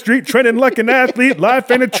 Bumping Black Street, training like an athlete.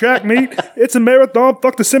 Life ain't a track meet. It's a marathon.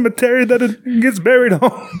 Fuck the cemetery that it gets buried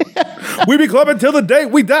on. We be clubbing till the day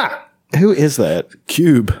we die. Who is that?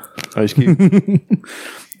 Cube. Ice Cube.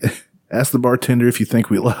 Ask the bartender if you think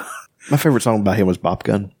we lie. My favorite song by him was Bop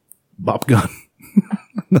Gun. Bop Gun.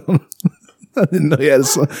 No. I didn't know he had a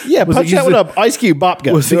song. Yeah, punch that one up. Ice Cube, Bop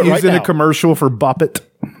Gun. Was he used in a commercial for Bop It?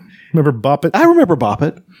 Remember Bop It? I remember Bop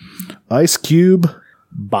It. Ice Cube.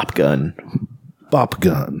 Bop Gun. Bop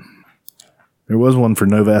Gun. There was one for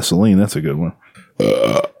No Vaseline. That's a good one.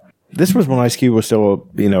 This was when Ice Cube was still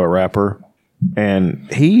a rapper. And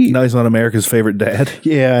now he's not America's favorite dad.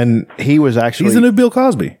 Yeah, and he was actually... He's the new Bill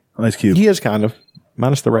Cosby, Ice Cube. He is kind of,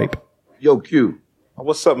 minus the rape. Yo, Q.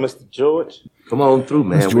 What's up, Mr. George? Come on through,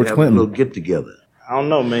 man. George Clinton. A little get-together. I don't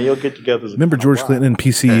know, man. Your get-togethers... Remember George Clinton in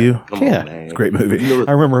PCU? Come on, man. Great movie.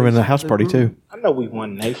 I remember him in the house party, too. I know we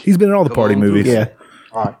won nation. He's been in all the party movies. Yeah.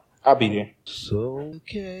 All right. I'll be there. So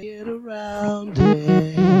get around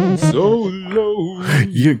it. So low.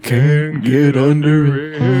 You can't get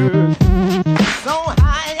under it.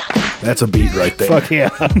 That's a beat right there. Fuck yeah.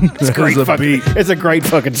 It's a great beat. It's a great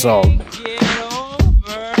fucking song.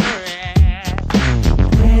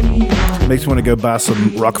 Makes you want to go buy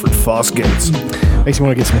some Rockford Fosgates. Makes you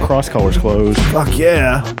want to get some cross-colors clothes. Fuck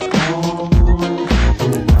yeah.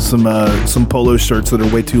 Some polo shirts that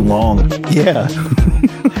are way too long. Yeah.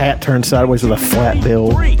 Hat turned sideways with a flat bill.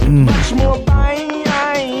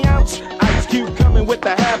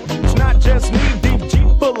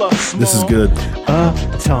 This is good.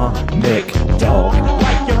 Atomic Dog.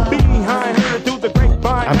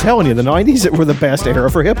 I'm telling you, the 90s were the best era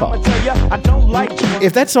for hip-hop.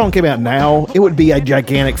 If that song came out now, it would be a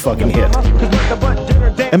gigantic fucking hit.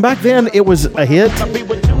 And back then, it was a hit,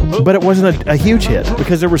 but it wasn't a huge hit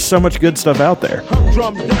because there was so much good stuff out there.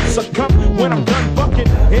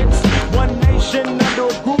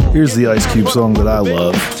 Here's the Ice Cube song that I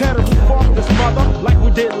love.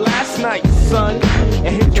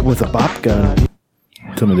 With a bop gun.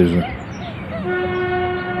 Tell me there's a...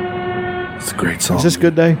 It's a great song. Is this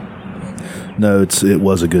Good Day? No, it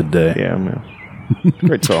was a good day. Yeah, man.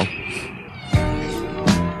 Great song.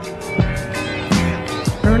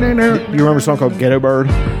 You remember a song called Ghetto Bird?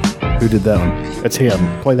 Who did that one? That's him.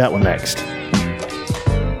 Play that one next.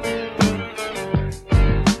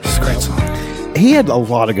 It's a great song. He had a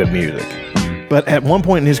lot of good music. But at one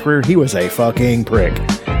point in his career, he was a fucking prick.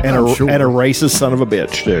 And a racist son of a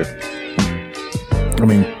bitch, too. I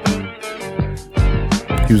mean,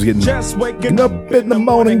 he was getting just waking up in the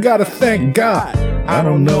morning, gotta thank God. I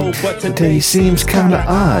don't know, but today seems kinda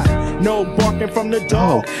odd. No barking from the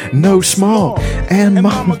dog, no smog, and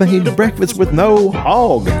mama made breakfast with no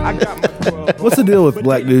hog. What's the deal with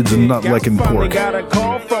black dudes and not liking pork?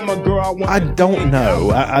 I don't know.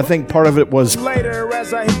 I think part of it was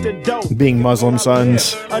being Muslim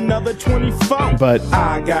sons. But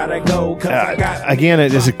again,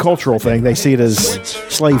 it is a cultural thing. They see it as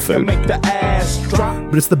slave food.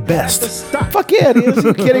 But it's the best. Fuck yeah, it is. Are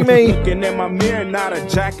you kidding me? Not a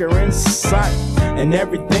jacker in sight, and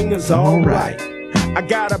everything is alright. I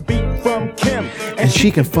got a beat from Kim, and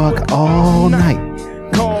she can fuck all night.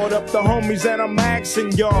 Called up the homies and I'm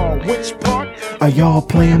asking y'all, which part are y'all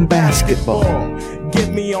playing basketball?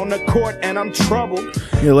 Get me on the court and I'm troubled.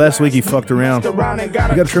 Yeah, last week he fucked around. He got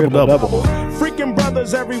a triple-double. Freaking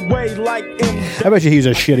brothers every way like him. I bet you he's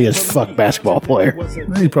a shitty as fuck basketball player.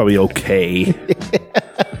 He's probably okay.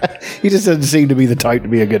 He just doesn't seem to be the type to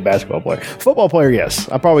be a good basketball player. Football player, yes.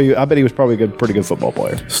 I bet he was probably a pretty good football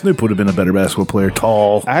player. Snoop would have been a better basketball player.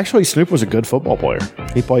 Tall. Actually, Snoop was a good football player.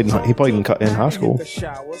 He played in high school.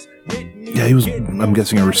 Yeah, he was. I'm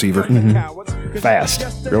guessing a receiver. Mm-hmm.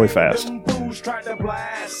 Fast, really fast.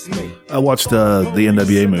 I watched the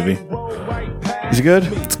NWA movie. Is it good?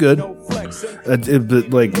 It's good.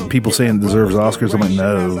 Like people saying it deserves Oscars. I'm like,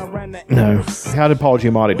 no. How did Paul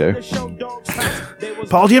Giamatti do?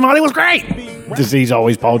 Paul Giamatti was great. He's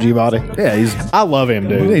always Paul Giamatti. Yeah, I love him,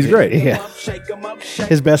 dude. He's great. Yeah.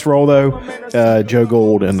 His best role though, Joe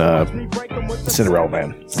Gould and Cinderella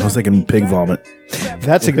Man. I was thinking Pig Vomit.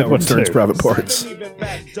 That's a good one too. Private Parts.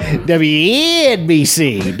 WNBC.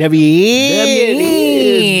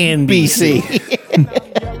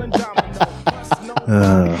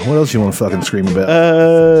 What else you want to fucking scream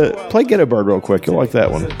about? Play Ghetto Bird real quick. You'll like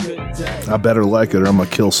that one. I better like it or I'm going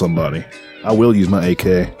to kill somebody. I will use my AK.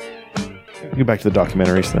 Get back to the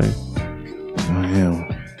documentaries thing. Oh, yeah.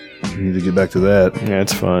 We need to get back to that. Yeah,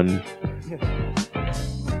 it's fun.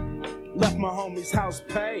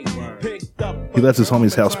 He lets his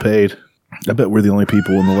homie's house paid. I bet we're the only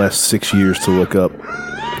people in the last 6 years to look up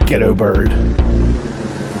Ghetto Bird.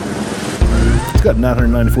 It's got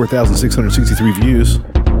 994,663 views.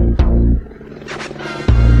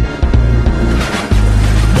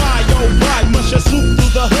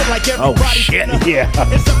 Oh shit! Yeah.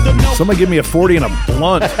 Somebody give me a 40 and a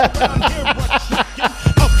blunt.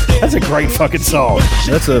 That's a great fucking song.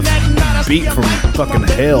 That's a beat from fucking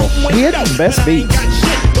hell. He had the best beats.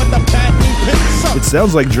 It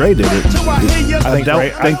sounds like Dre did it. I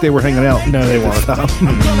think they were hanging out. No, they weren't.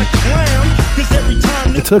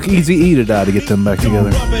 It took Eazy-E to die to get them back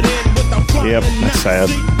together. Yep, that's sad.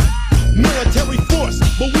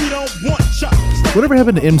 Whatever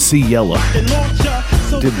happened to MC Yella?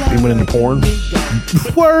 Did he went into porn?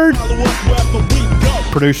 Word.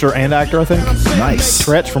 Producer and actor, I think. Nice.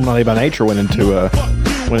 Tretch from Naughty by Nature went into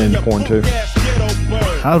porn too.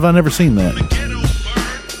 How have I never seen that?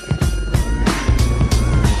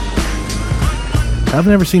 I've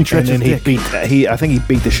never seen Tretch's And then dick. I think he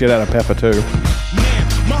beat the shit out of Peppa too.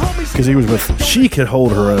 Because he was with. She could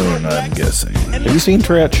hold her own, I'm guessing. Have you seen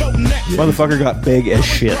Tretch? Motherfucker got big as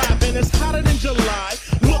shit.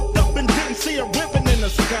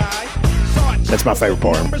 That's my favorite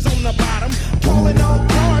part.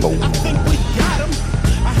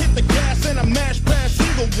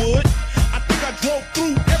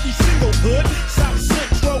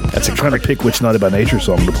 That's a trying to pick which Naughty by Nature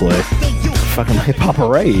song to play. Fucking Hip Hop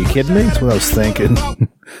Array, you kidding me? That's what I was thinking.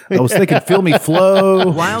 I was thinking Feel Me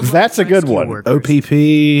Flow. That's a good one.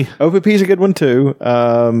 OPP. OPP's a good one too.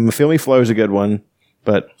 Feel Me Flow's a good one,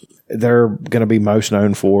 but they're going to be most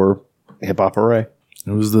known for Hip Hop Array.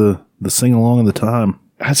 It was the sing along of the time.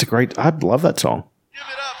 That's a great. I love that song. Give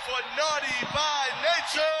it up for Naughty by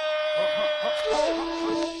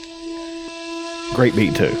Nature. Great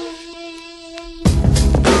beat too.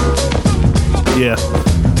 Yeah.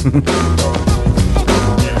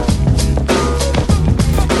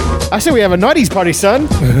 I said we have a Naughties party, son.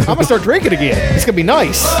 I'm gonna start drinking again. It's gonna be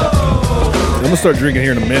nice. I'm gonna start drinking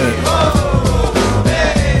here in a minute.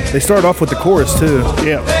 They start off with the chorus too.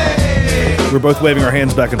 Yeah. We're both waving our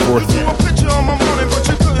hands back and forth.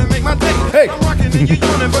 Hey!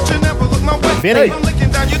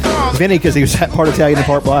 Vinny, because he was part Italian and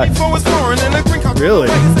part black. Really?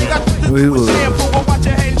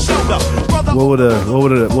 What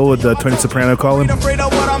would Tony Soprano call him?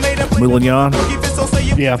 Moulignon?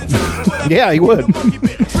 Yeah. Yeah, he would.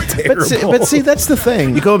 But see, that's the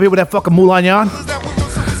thing. You call people that fucking Moulignon?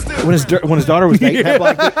 When his daughter was dating that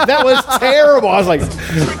black dude, that was terrible. I was like,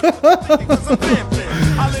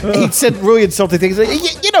 he said really insulting things. Like,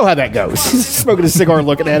 you know how that goes. He's smoking a cigar and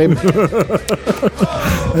looking at him.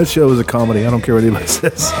 That show was a comedy. I don't care what anybody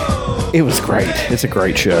says. It was great. It's a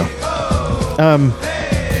great show.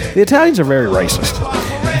 The Italians are very racist.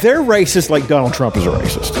 They're racist like Donald Trump is a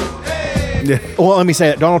racist. Yeah. Well, let me say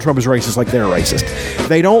it. Donald Trump is racist like they're racist.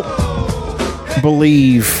 They don't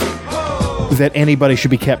believe that anybody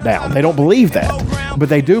should be kept down. They don't believe that. But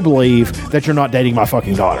they do believe that you're not dating my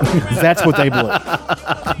fucking daughter. That's what they believe.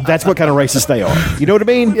 That's what kind of racist they are. You know what I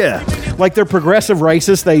mean? Yeah. Like they're progressive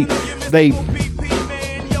racists.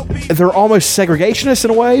 They're almost segregationists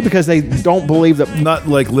in a way because they don't believe that. Not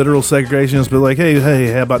like literal segregationists, but like,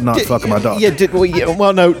 hey, how about not fucking my daughter?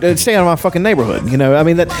 Well, no, stay out of my fucking neighborhood. You know, I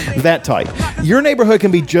mean that type. Your neighborhood can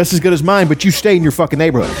be just as good as mine, but you stay in your fucking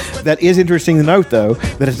neighborhood. That is interesting to note, though,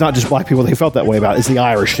 that it's not just black people they felt that way about. It's the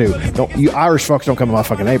Irish too. You Irish fucks don't come to my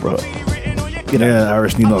fucking neighborhood. You know? Yeah,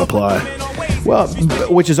 Irish need not apply. Well,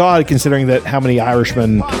 which is odd considering that how many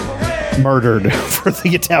Irishmen murdered for the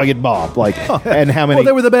Italian mob, and how many? Well,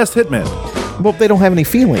 they were the best hitmen. Well, they don't have any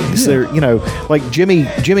feelings. Yeah. They're, like Jimmy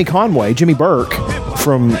Burke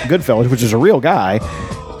from Goodfellas, which is a real guy,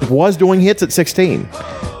 was doing hits at 16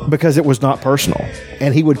 because it was not personal,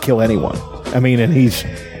 and he would kill anyone. I mean, and he's,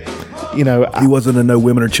 he wasn't a no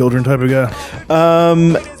women or children type of guy.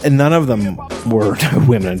 And none of them were no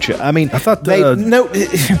women and children. I mean, I thought they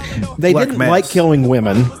didn't like killing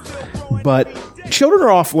women, but. Children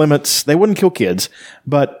are off limits. They wouldn't kill kids,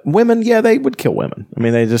 but women, yeah, they would kill women. I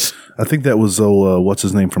mean, I think that was what's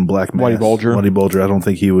his name from Black Mass? Whitey Bulger. Whitey Bulger. I don't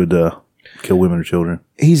think he would kill women or children.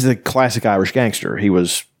 He's the classic Irish gangster.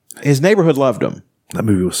 His neighborhood loved him. That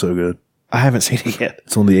movie was so good. I haven't seen it yet.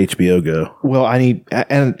 It's on the HBO Go. Well,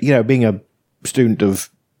 being a student of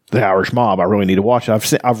the Irish mob, I really need to watch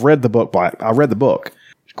it. I've read the book. I read the book.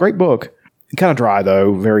 It's a great book. Kind of dry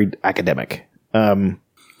though, very academic.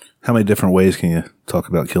 How many different ways can you talk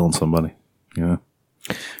about killing somebody? Yeah.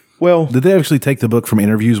 Well, did they actually take the book from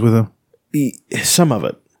interviews with him? Some of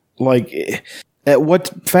it.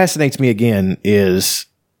 What fascinates me again is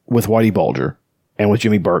with Whitey Bulger and with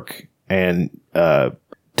Jimmy Burke and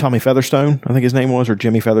Tommy Featherstone, I think his name was, or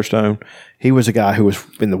Jimmy Featherstone. He was a guy who was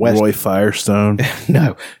in the West. Roy Firestone.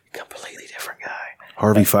 No, completely different guy.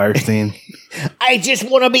 Harvey Firestein. I just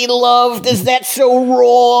want to be loved. Is that so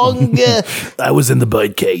wrong? I was in the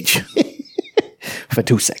birdcage. For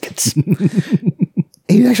 2 seconds.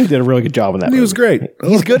 He actually did a really good job in that movie. He was great.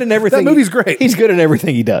 He's good in everything. That movie's great. He's good in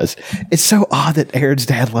everything he does. It's so odd that Aaron's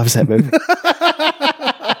dad loves that movie.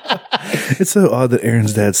 It's so odd that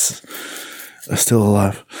Aaron's dad's still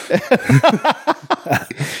alive.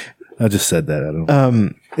 I just said that. I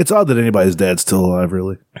don't. It's odd that anybody's dad's still alive,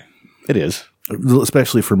 really. It is.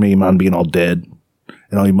 Especially for me, mine being all dead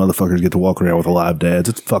and all you motherfuckers get to walk around with alive dads.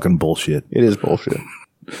 It's fucking bullshit. It is bullshit.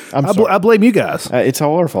 I blame you guys. It's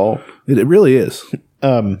all our fault. It really is.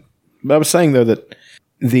 But I was saying, though, that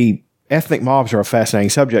the ethnic mobs are a fascinating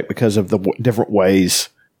subject because of the different ways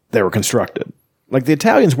they were constructed. Like, the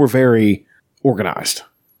Italians were very organized.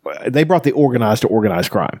 They brought the organized to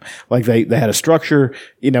organized crime. Like, they had a structure,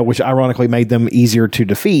 which ironically made them easier to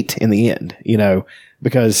defeat in the end,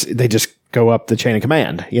 because they just go up the chain of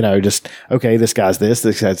command, okay, this guy's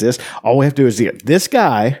this guy's this. All we have to do is get this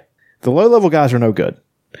guy. The low-level guys are no good.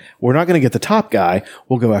 We're not going to get the top guy.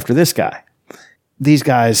 We'll go after this guy. These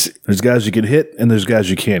guys... There's guys you can hit, and there's guys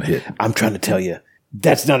you can't hit. I'm trying to tell you,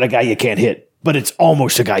 that's not a guy you can't hit, but it's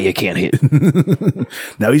almost a guy you can't hit.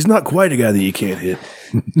 Now, he's not quite a guy that you can't hit.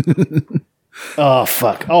 Oh,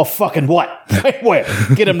 fuck. Oh, fucking what? Where?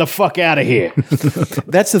 Get him the fuck out of here.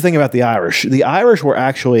 That's the thing about the Irish. The Irish were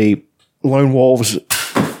actually lone wolves.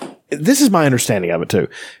 This is my understanding of it, too.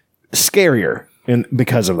 Scarier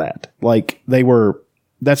because of that. Like, they were...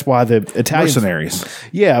 That's why the Italians... Mercenaries.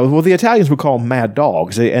 Yeah, well, the Italians would call them mad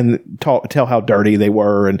dogs and tell how dirty they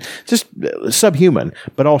were and just subhuman,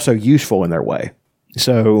 but also useful in their way.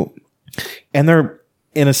 So, and they're,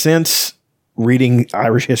 in a sense, reading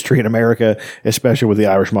Irish history in America, especially with the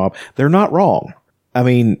Irish mob, they're not wrong. I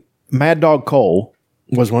mean, Mad Dog Cole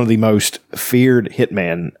was one of the most feared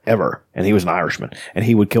hitmen ever, and he was an Irishman, and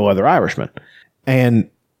he would kill other Irishmen.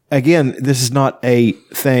 And again, this is not a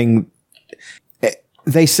thing...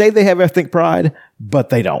 They say they have ethnic pride, but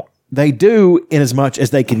they don't. They do in as much as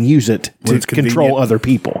they can use it to control other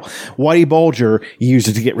people. Whitey Bulger used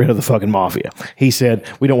it to get rid of the fucking mafia. He said,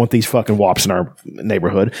 we don't want these fucking wops in our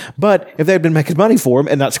neighborhood. But if they'd been making money for him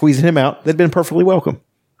and not squeezing him out, they'd been perfectly welcome.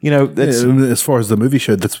 That's, as far as the movie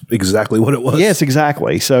showed, that's exactly what it was. Yes,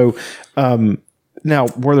 exactly. So, now,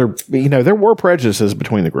 were there, there were prejudices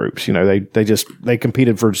between the groups. They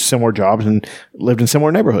competed for similar jobs and lived in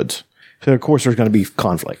similar neighborhoods. So, of course, there's going to be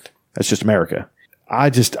conflict. That's just America.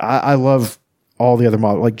 I love all the other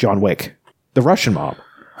mobs, like John Wick, the Russian mob.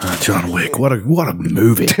 John Wick, what a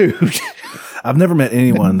movie. Dude. I've never met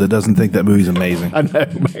anyone that doesn't think that movie's amazing. I know,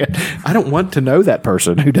 man. I don't want to know that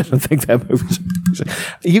person who doesn't think that movie's amazing.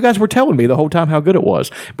 You guys were telling me the whole time how good it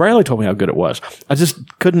was. Bradley told me how good it was. I just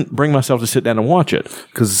couldn't bring myself to sit down and watch it.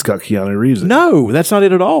 Because it's got Keanu Reeves in it. No, that's not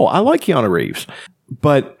it at all. I like Keanu Reeves.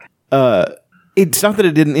 But it's not that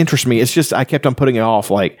it didn't interest me. It's just I kept on putting it off.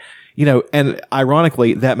 And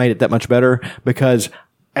ironically, that made it that much better because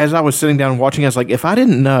as I was sitting down and watching, I was like, if I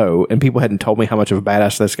didn't know and people hadn't told me how much of a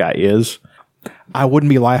badass this guy is, I wouldn't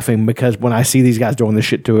be laughing because when I see these guys doing this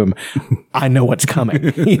shit to him, I know what's coming.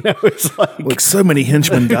 It's like so many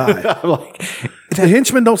henchmen die. The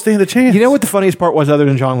henchmen don't stand a chance. You know what the funniest part was, other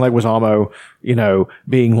than John Leguizamo,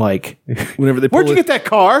 being like, whenever they where'd you get that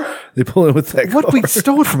car? They pull in with that car. What, we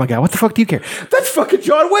stole it from a guy. What the fuck do you care? That's fucking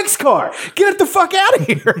John Wick's car. Get it the fuck out of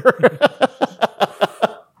here.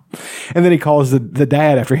 And then he calls the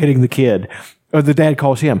dad after hitting the kid. Or the dad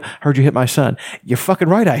calls him, heard you hit my son. You're fucking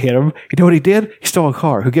right, I hit him. You know what he did? He stole a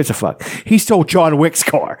car. Who gives a fuck? He stole John Wick's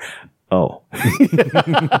car. Oh.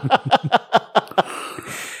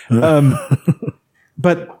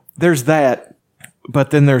 But there's that.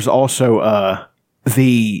 But then there's also I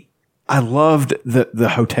loved the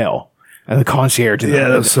hotel and the concierge. Yeah,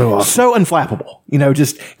 that's so awesome. So unflappable.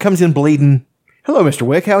 Just comes in bleeding. Hello, Mr.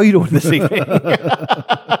 Wick. How are you doing this evening?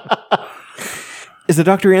 Is the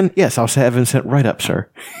doctor in? Yes, I'll have him sent right up, sir.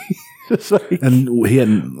 And he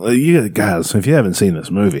hadn't. Guys, if you haven't seen this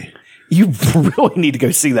movie, you really need to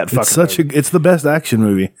go see that. It's the best action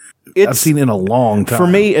movie I've seen in a long time. For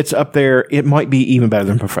me, it's up there. It might be even better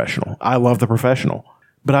than Professional. I love The Professional,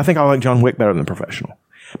 but I think I like John Wick better than Professional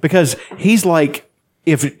because he's like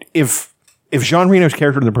if Jean Reno's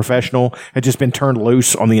character in The Professional had just been turned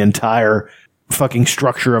loose on the entire fucking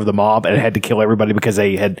structure of the mob and had to kill everybody because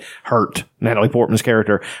they had hurt Natalie Portman's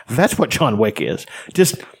character. That's what John Wick is.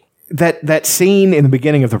 Just that scene in the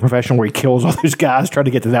beginning of The Professional where he kills all those guys trying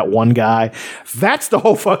to get to that one guy. That's the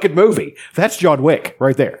whole fucking movie. That's John Wick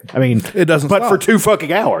right there. I mean, it doesn't. But stop. for 2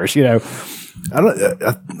 fucking hours, I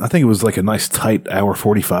think it was like a nice tight hour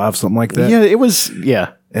 45, something like that. Yeah, it was.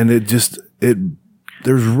 Yeah, and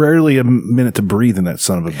there's rarely a minute to breathe in that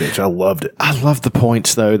son of a bitch. I loved it. I love the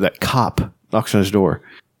points though. That cop knocks on his door.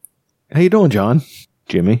 How you doing, John?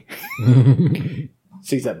 Jimmy.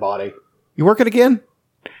 Sees that body. You working again?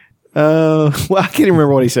 Well, I can't even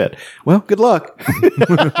remember what he said. Well, good luck.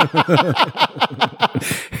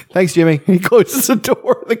 Thanks, Jimmy. He closes the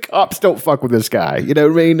door. The cops don't fuck with this guy. You know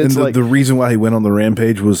what I mean? It's and the reason why he went on the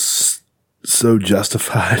rampage was so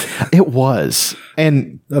justified. It was.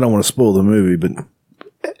 And I don't want to spoil the movie, but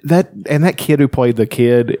that kid who played the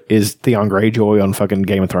kid is Theon Greyjoy on fucking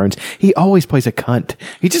Game of Thrones. He always plays a cunt.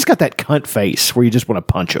 He just got that cunt face where you just want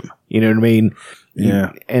to punch him. You know what I mean?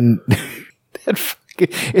 Yeah. And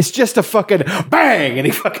it's just a fucking bang, and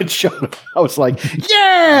he fucking shot him. I was like,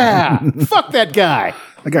 yeah, fuck that guy.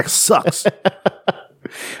 That guy sucks.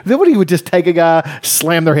 Then when he would just take a guy,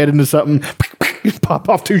 slam their head into something, pop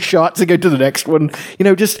off 2 shots and go to the next one. You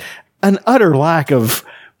know, just an utter lack of,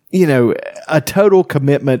 you know, a total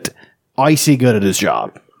commitment, icy good at his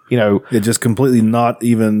job. You know, it just completely not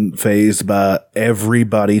even phased by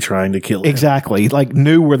everybody trying to kill him. Exactly. Like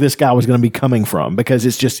knew where this guy was going to be coming from because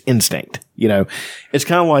it's just instinct. You know, it's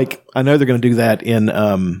kind of like, I know they're going to do that in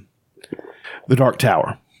The Dark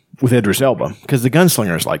Tower with Idris Elba because the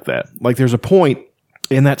gunslinger is like that. Like there's a point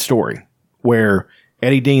in that story where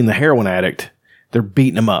Eddie Dean, the heroin addict, they're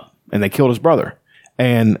beating him up and they killed his brother.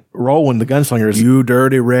 And Roland, the gunslinger, is you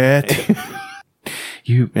dirty rat.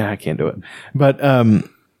 I can't do it. But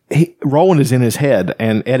Roland is in his head,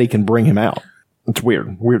 and Eddie can bring him out. It's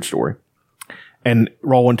weird story. And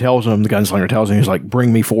Roland tells him, the gunslinger tells him, he's like,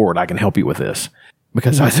 "Bring me forward. I can help you with this."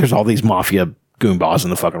 Because there's all these mafia goonballs in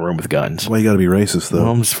the fucking room with guns. Why you got to be racist though?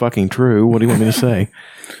 Well, it's fucking true. What do you want me to say?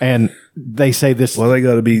 And they say this. Well, they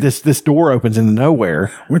got to be. This door opens into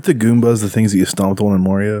nowhere. Weren't the Goombas the things that you stomped on in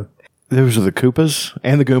Mario? Those are the Koopas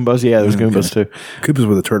and the Goombas. Yeah, there's Goombas too. Koopas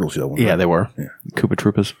were the turtle shell one. Yeah, right? they were. Yeah. Koopa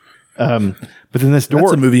Troopas. But then this door.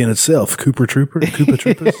 That's a movie in itself. Koopa Troopers.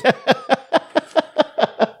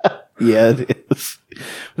 Yeah, it is.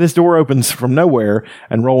 This door opens from nowhere,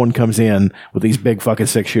 and Roland comes in with these big fucking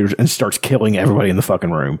 6-shooters and starts killing everybody in the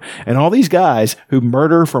fucking room. And all these guys who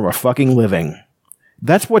murder from a fucking living.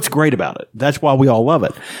 That's what's great about it. That's why we all love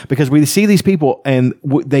it. Because we see these people, and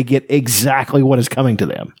they get exactly what is coming to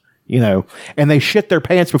them. You know, and they shit their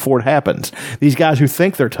pants before it happens. These guys who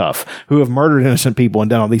think they're tough, who have murdered innocent people and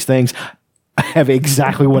done all these things, have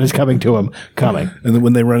exactly what is coming to them coming. And then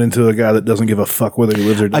when they run into a guy that doesn't give a fuck whether he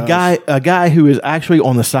lives or dies. A guy who is actually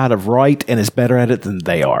on the side of right and is better at it than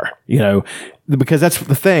they are, you know, because that's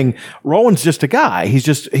the thing. Roland's just a guy.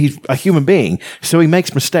 He's a human being. So he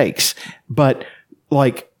makes mistakes, but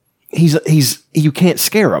like you can't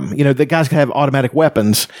scare him. You know, the guys can have automatic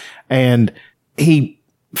weapons, and he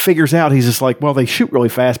figures out, he's just like, well, they shoot really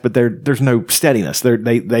fast, but there's no steadiness. They're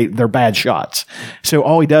bad shots. So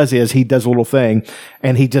all he does is he does a little thing,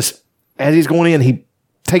 and he just, as he's going in, he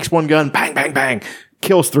takes one gun, bang, bang, bang,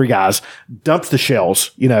 kills 3 guys, dumps the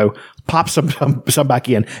shells, you know, pops some back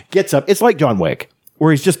in, gets up. It's like John Wick,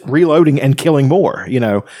 where he's just reloading and killing more, you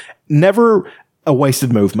know, never a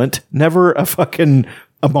wasted movement, never a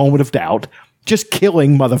moment of doubt. Just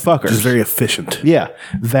killing motherfuckers. Just very efficient. Yeah,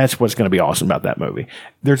 that's what's going to be awesome about that movie.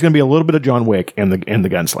 There's going to be a little bit of John Wick in the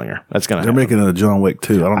Gunslinger. That's going to. They're making a John Wick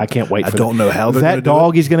too. I can't wait. I don't know how they're that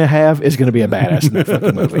dog he's going to have is going to be a badass in that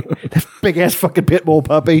fucking movie. That big ass fucking pit bull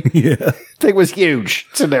puppy. Yeah, thing was huge.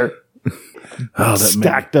 It's in there. Oh,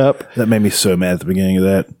 stacked up. That made me so mad at the beginning of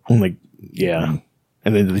that. Only, yeah.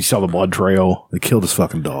 And then you saw the blood trail. They killed his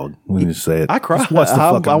fucking dog. Let me just say it. I cried.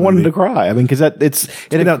 I wanted to cry. I mean, because it's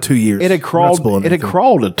been out 2 years. It had crawled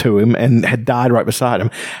to him and had died right beside him.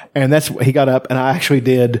 And he got up, and I actually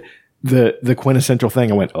did the quintessential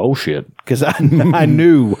thing. I went, oh shit, because I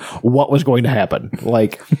knew what was going to happen.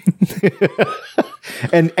 Like,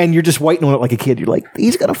 and you're just waiting on it like a kid. You're like,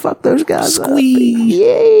 he's gonna fuck those guys. Squeeze. Up.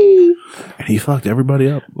 Yay! And he fucked everybody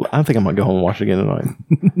up. I think I might go home and watch it again tonight.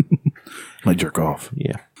 Might jerk off.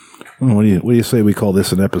 Yeah. Well, what do you say we call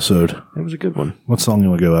this an episode? It was a good one. What song you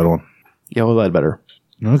want to go out on? Yellow Ledbetter.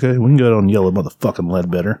 Okay, we can go out on Yellow Motherfucking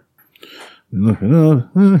Ledbetter.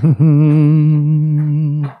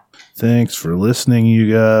 Thanks for listening,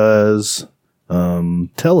 you guys.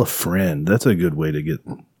 Tell a friend. That's a good way to get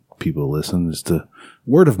people to listen, is to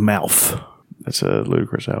word of mouth. That's a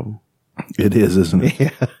Ludacris album. It is, isn't it?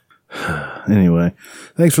 Yeah. Anyway,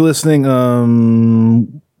 thanks for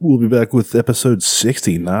listening. We'll be back with episode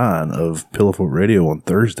 69 of Pillowfort Radio on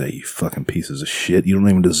Thursday, you fucking pieces of shit. You don't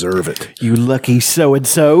even deserve it. You lucky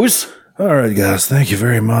so-and-sos. All right, guys. Thank you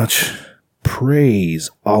very much. Praise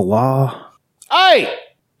Allah. Hey!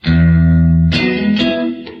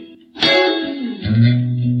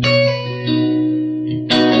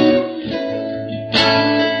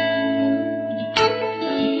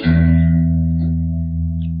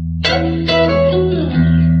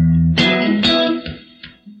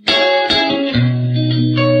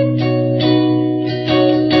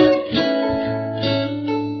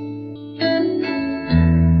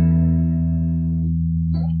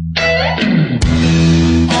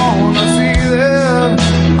 I wanna see them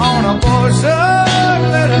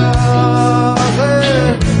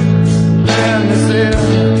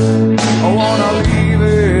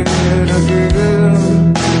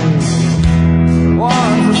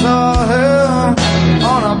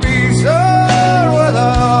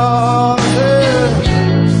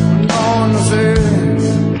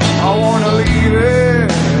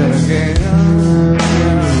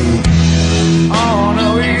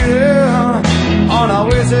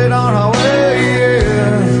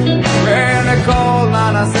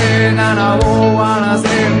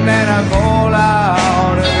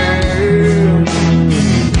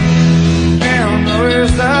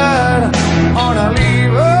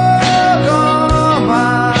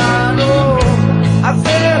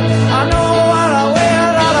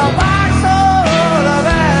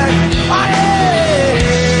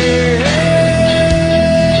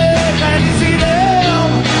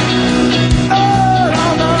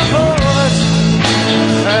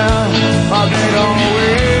I've been on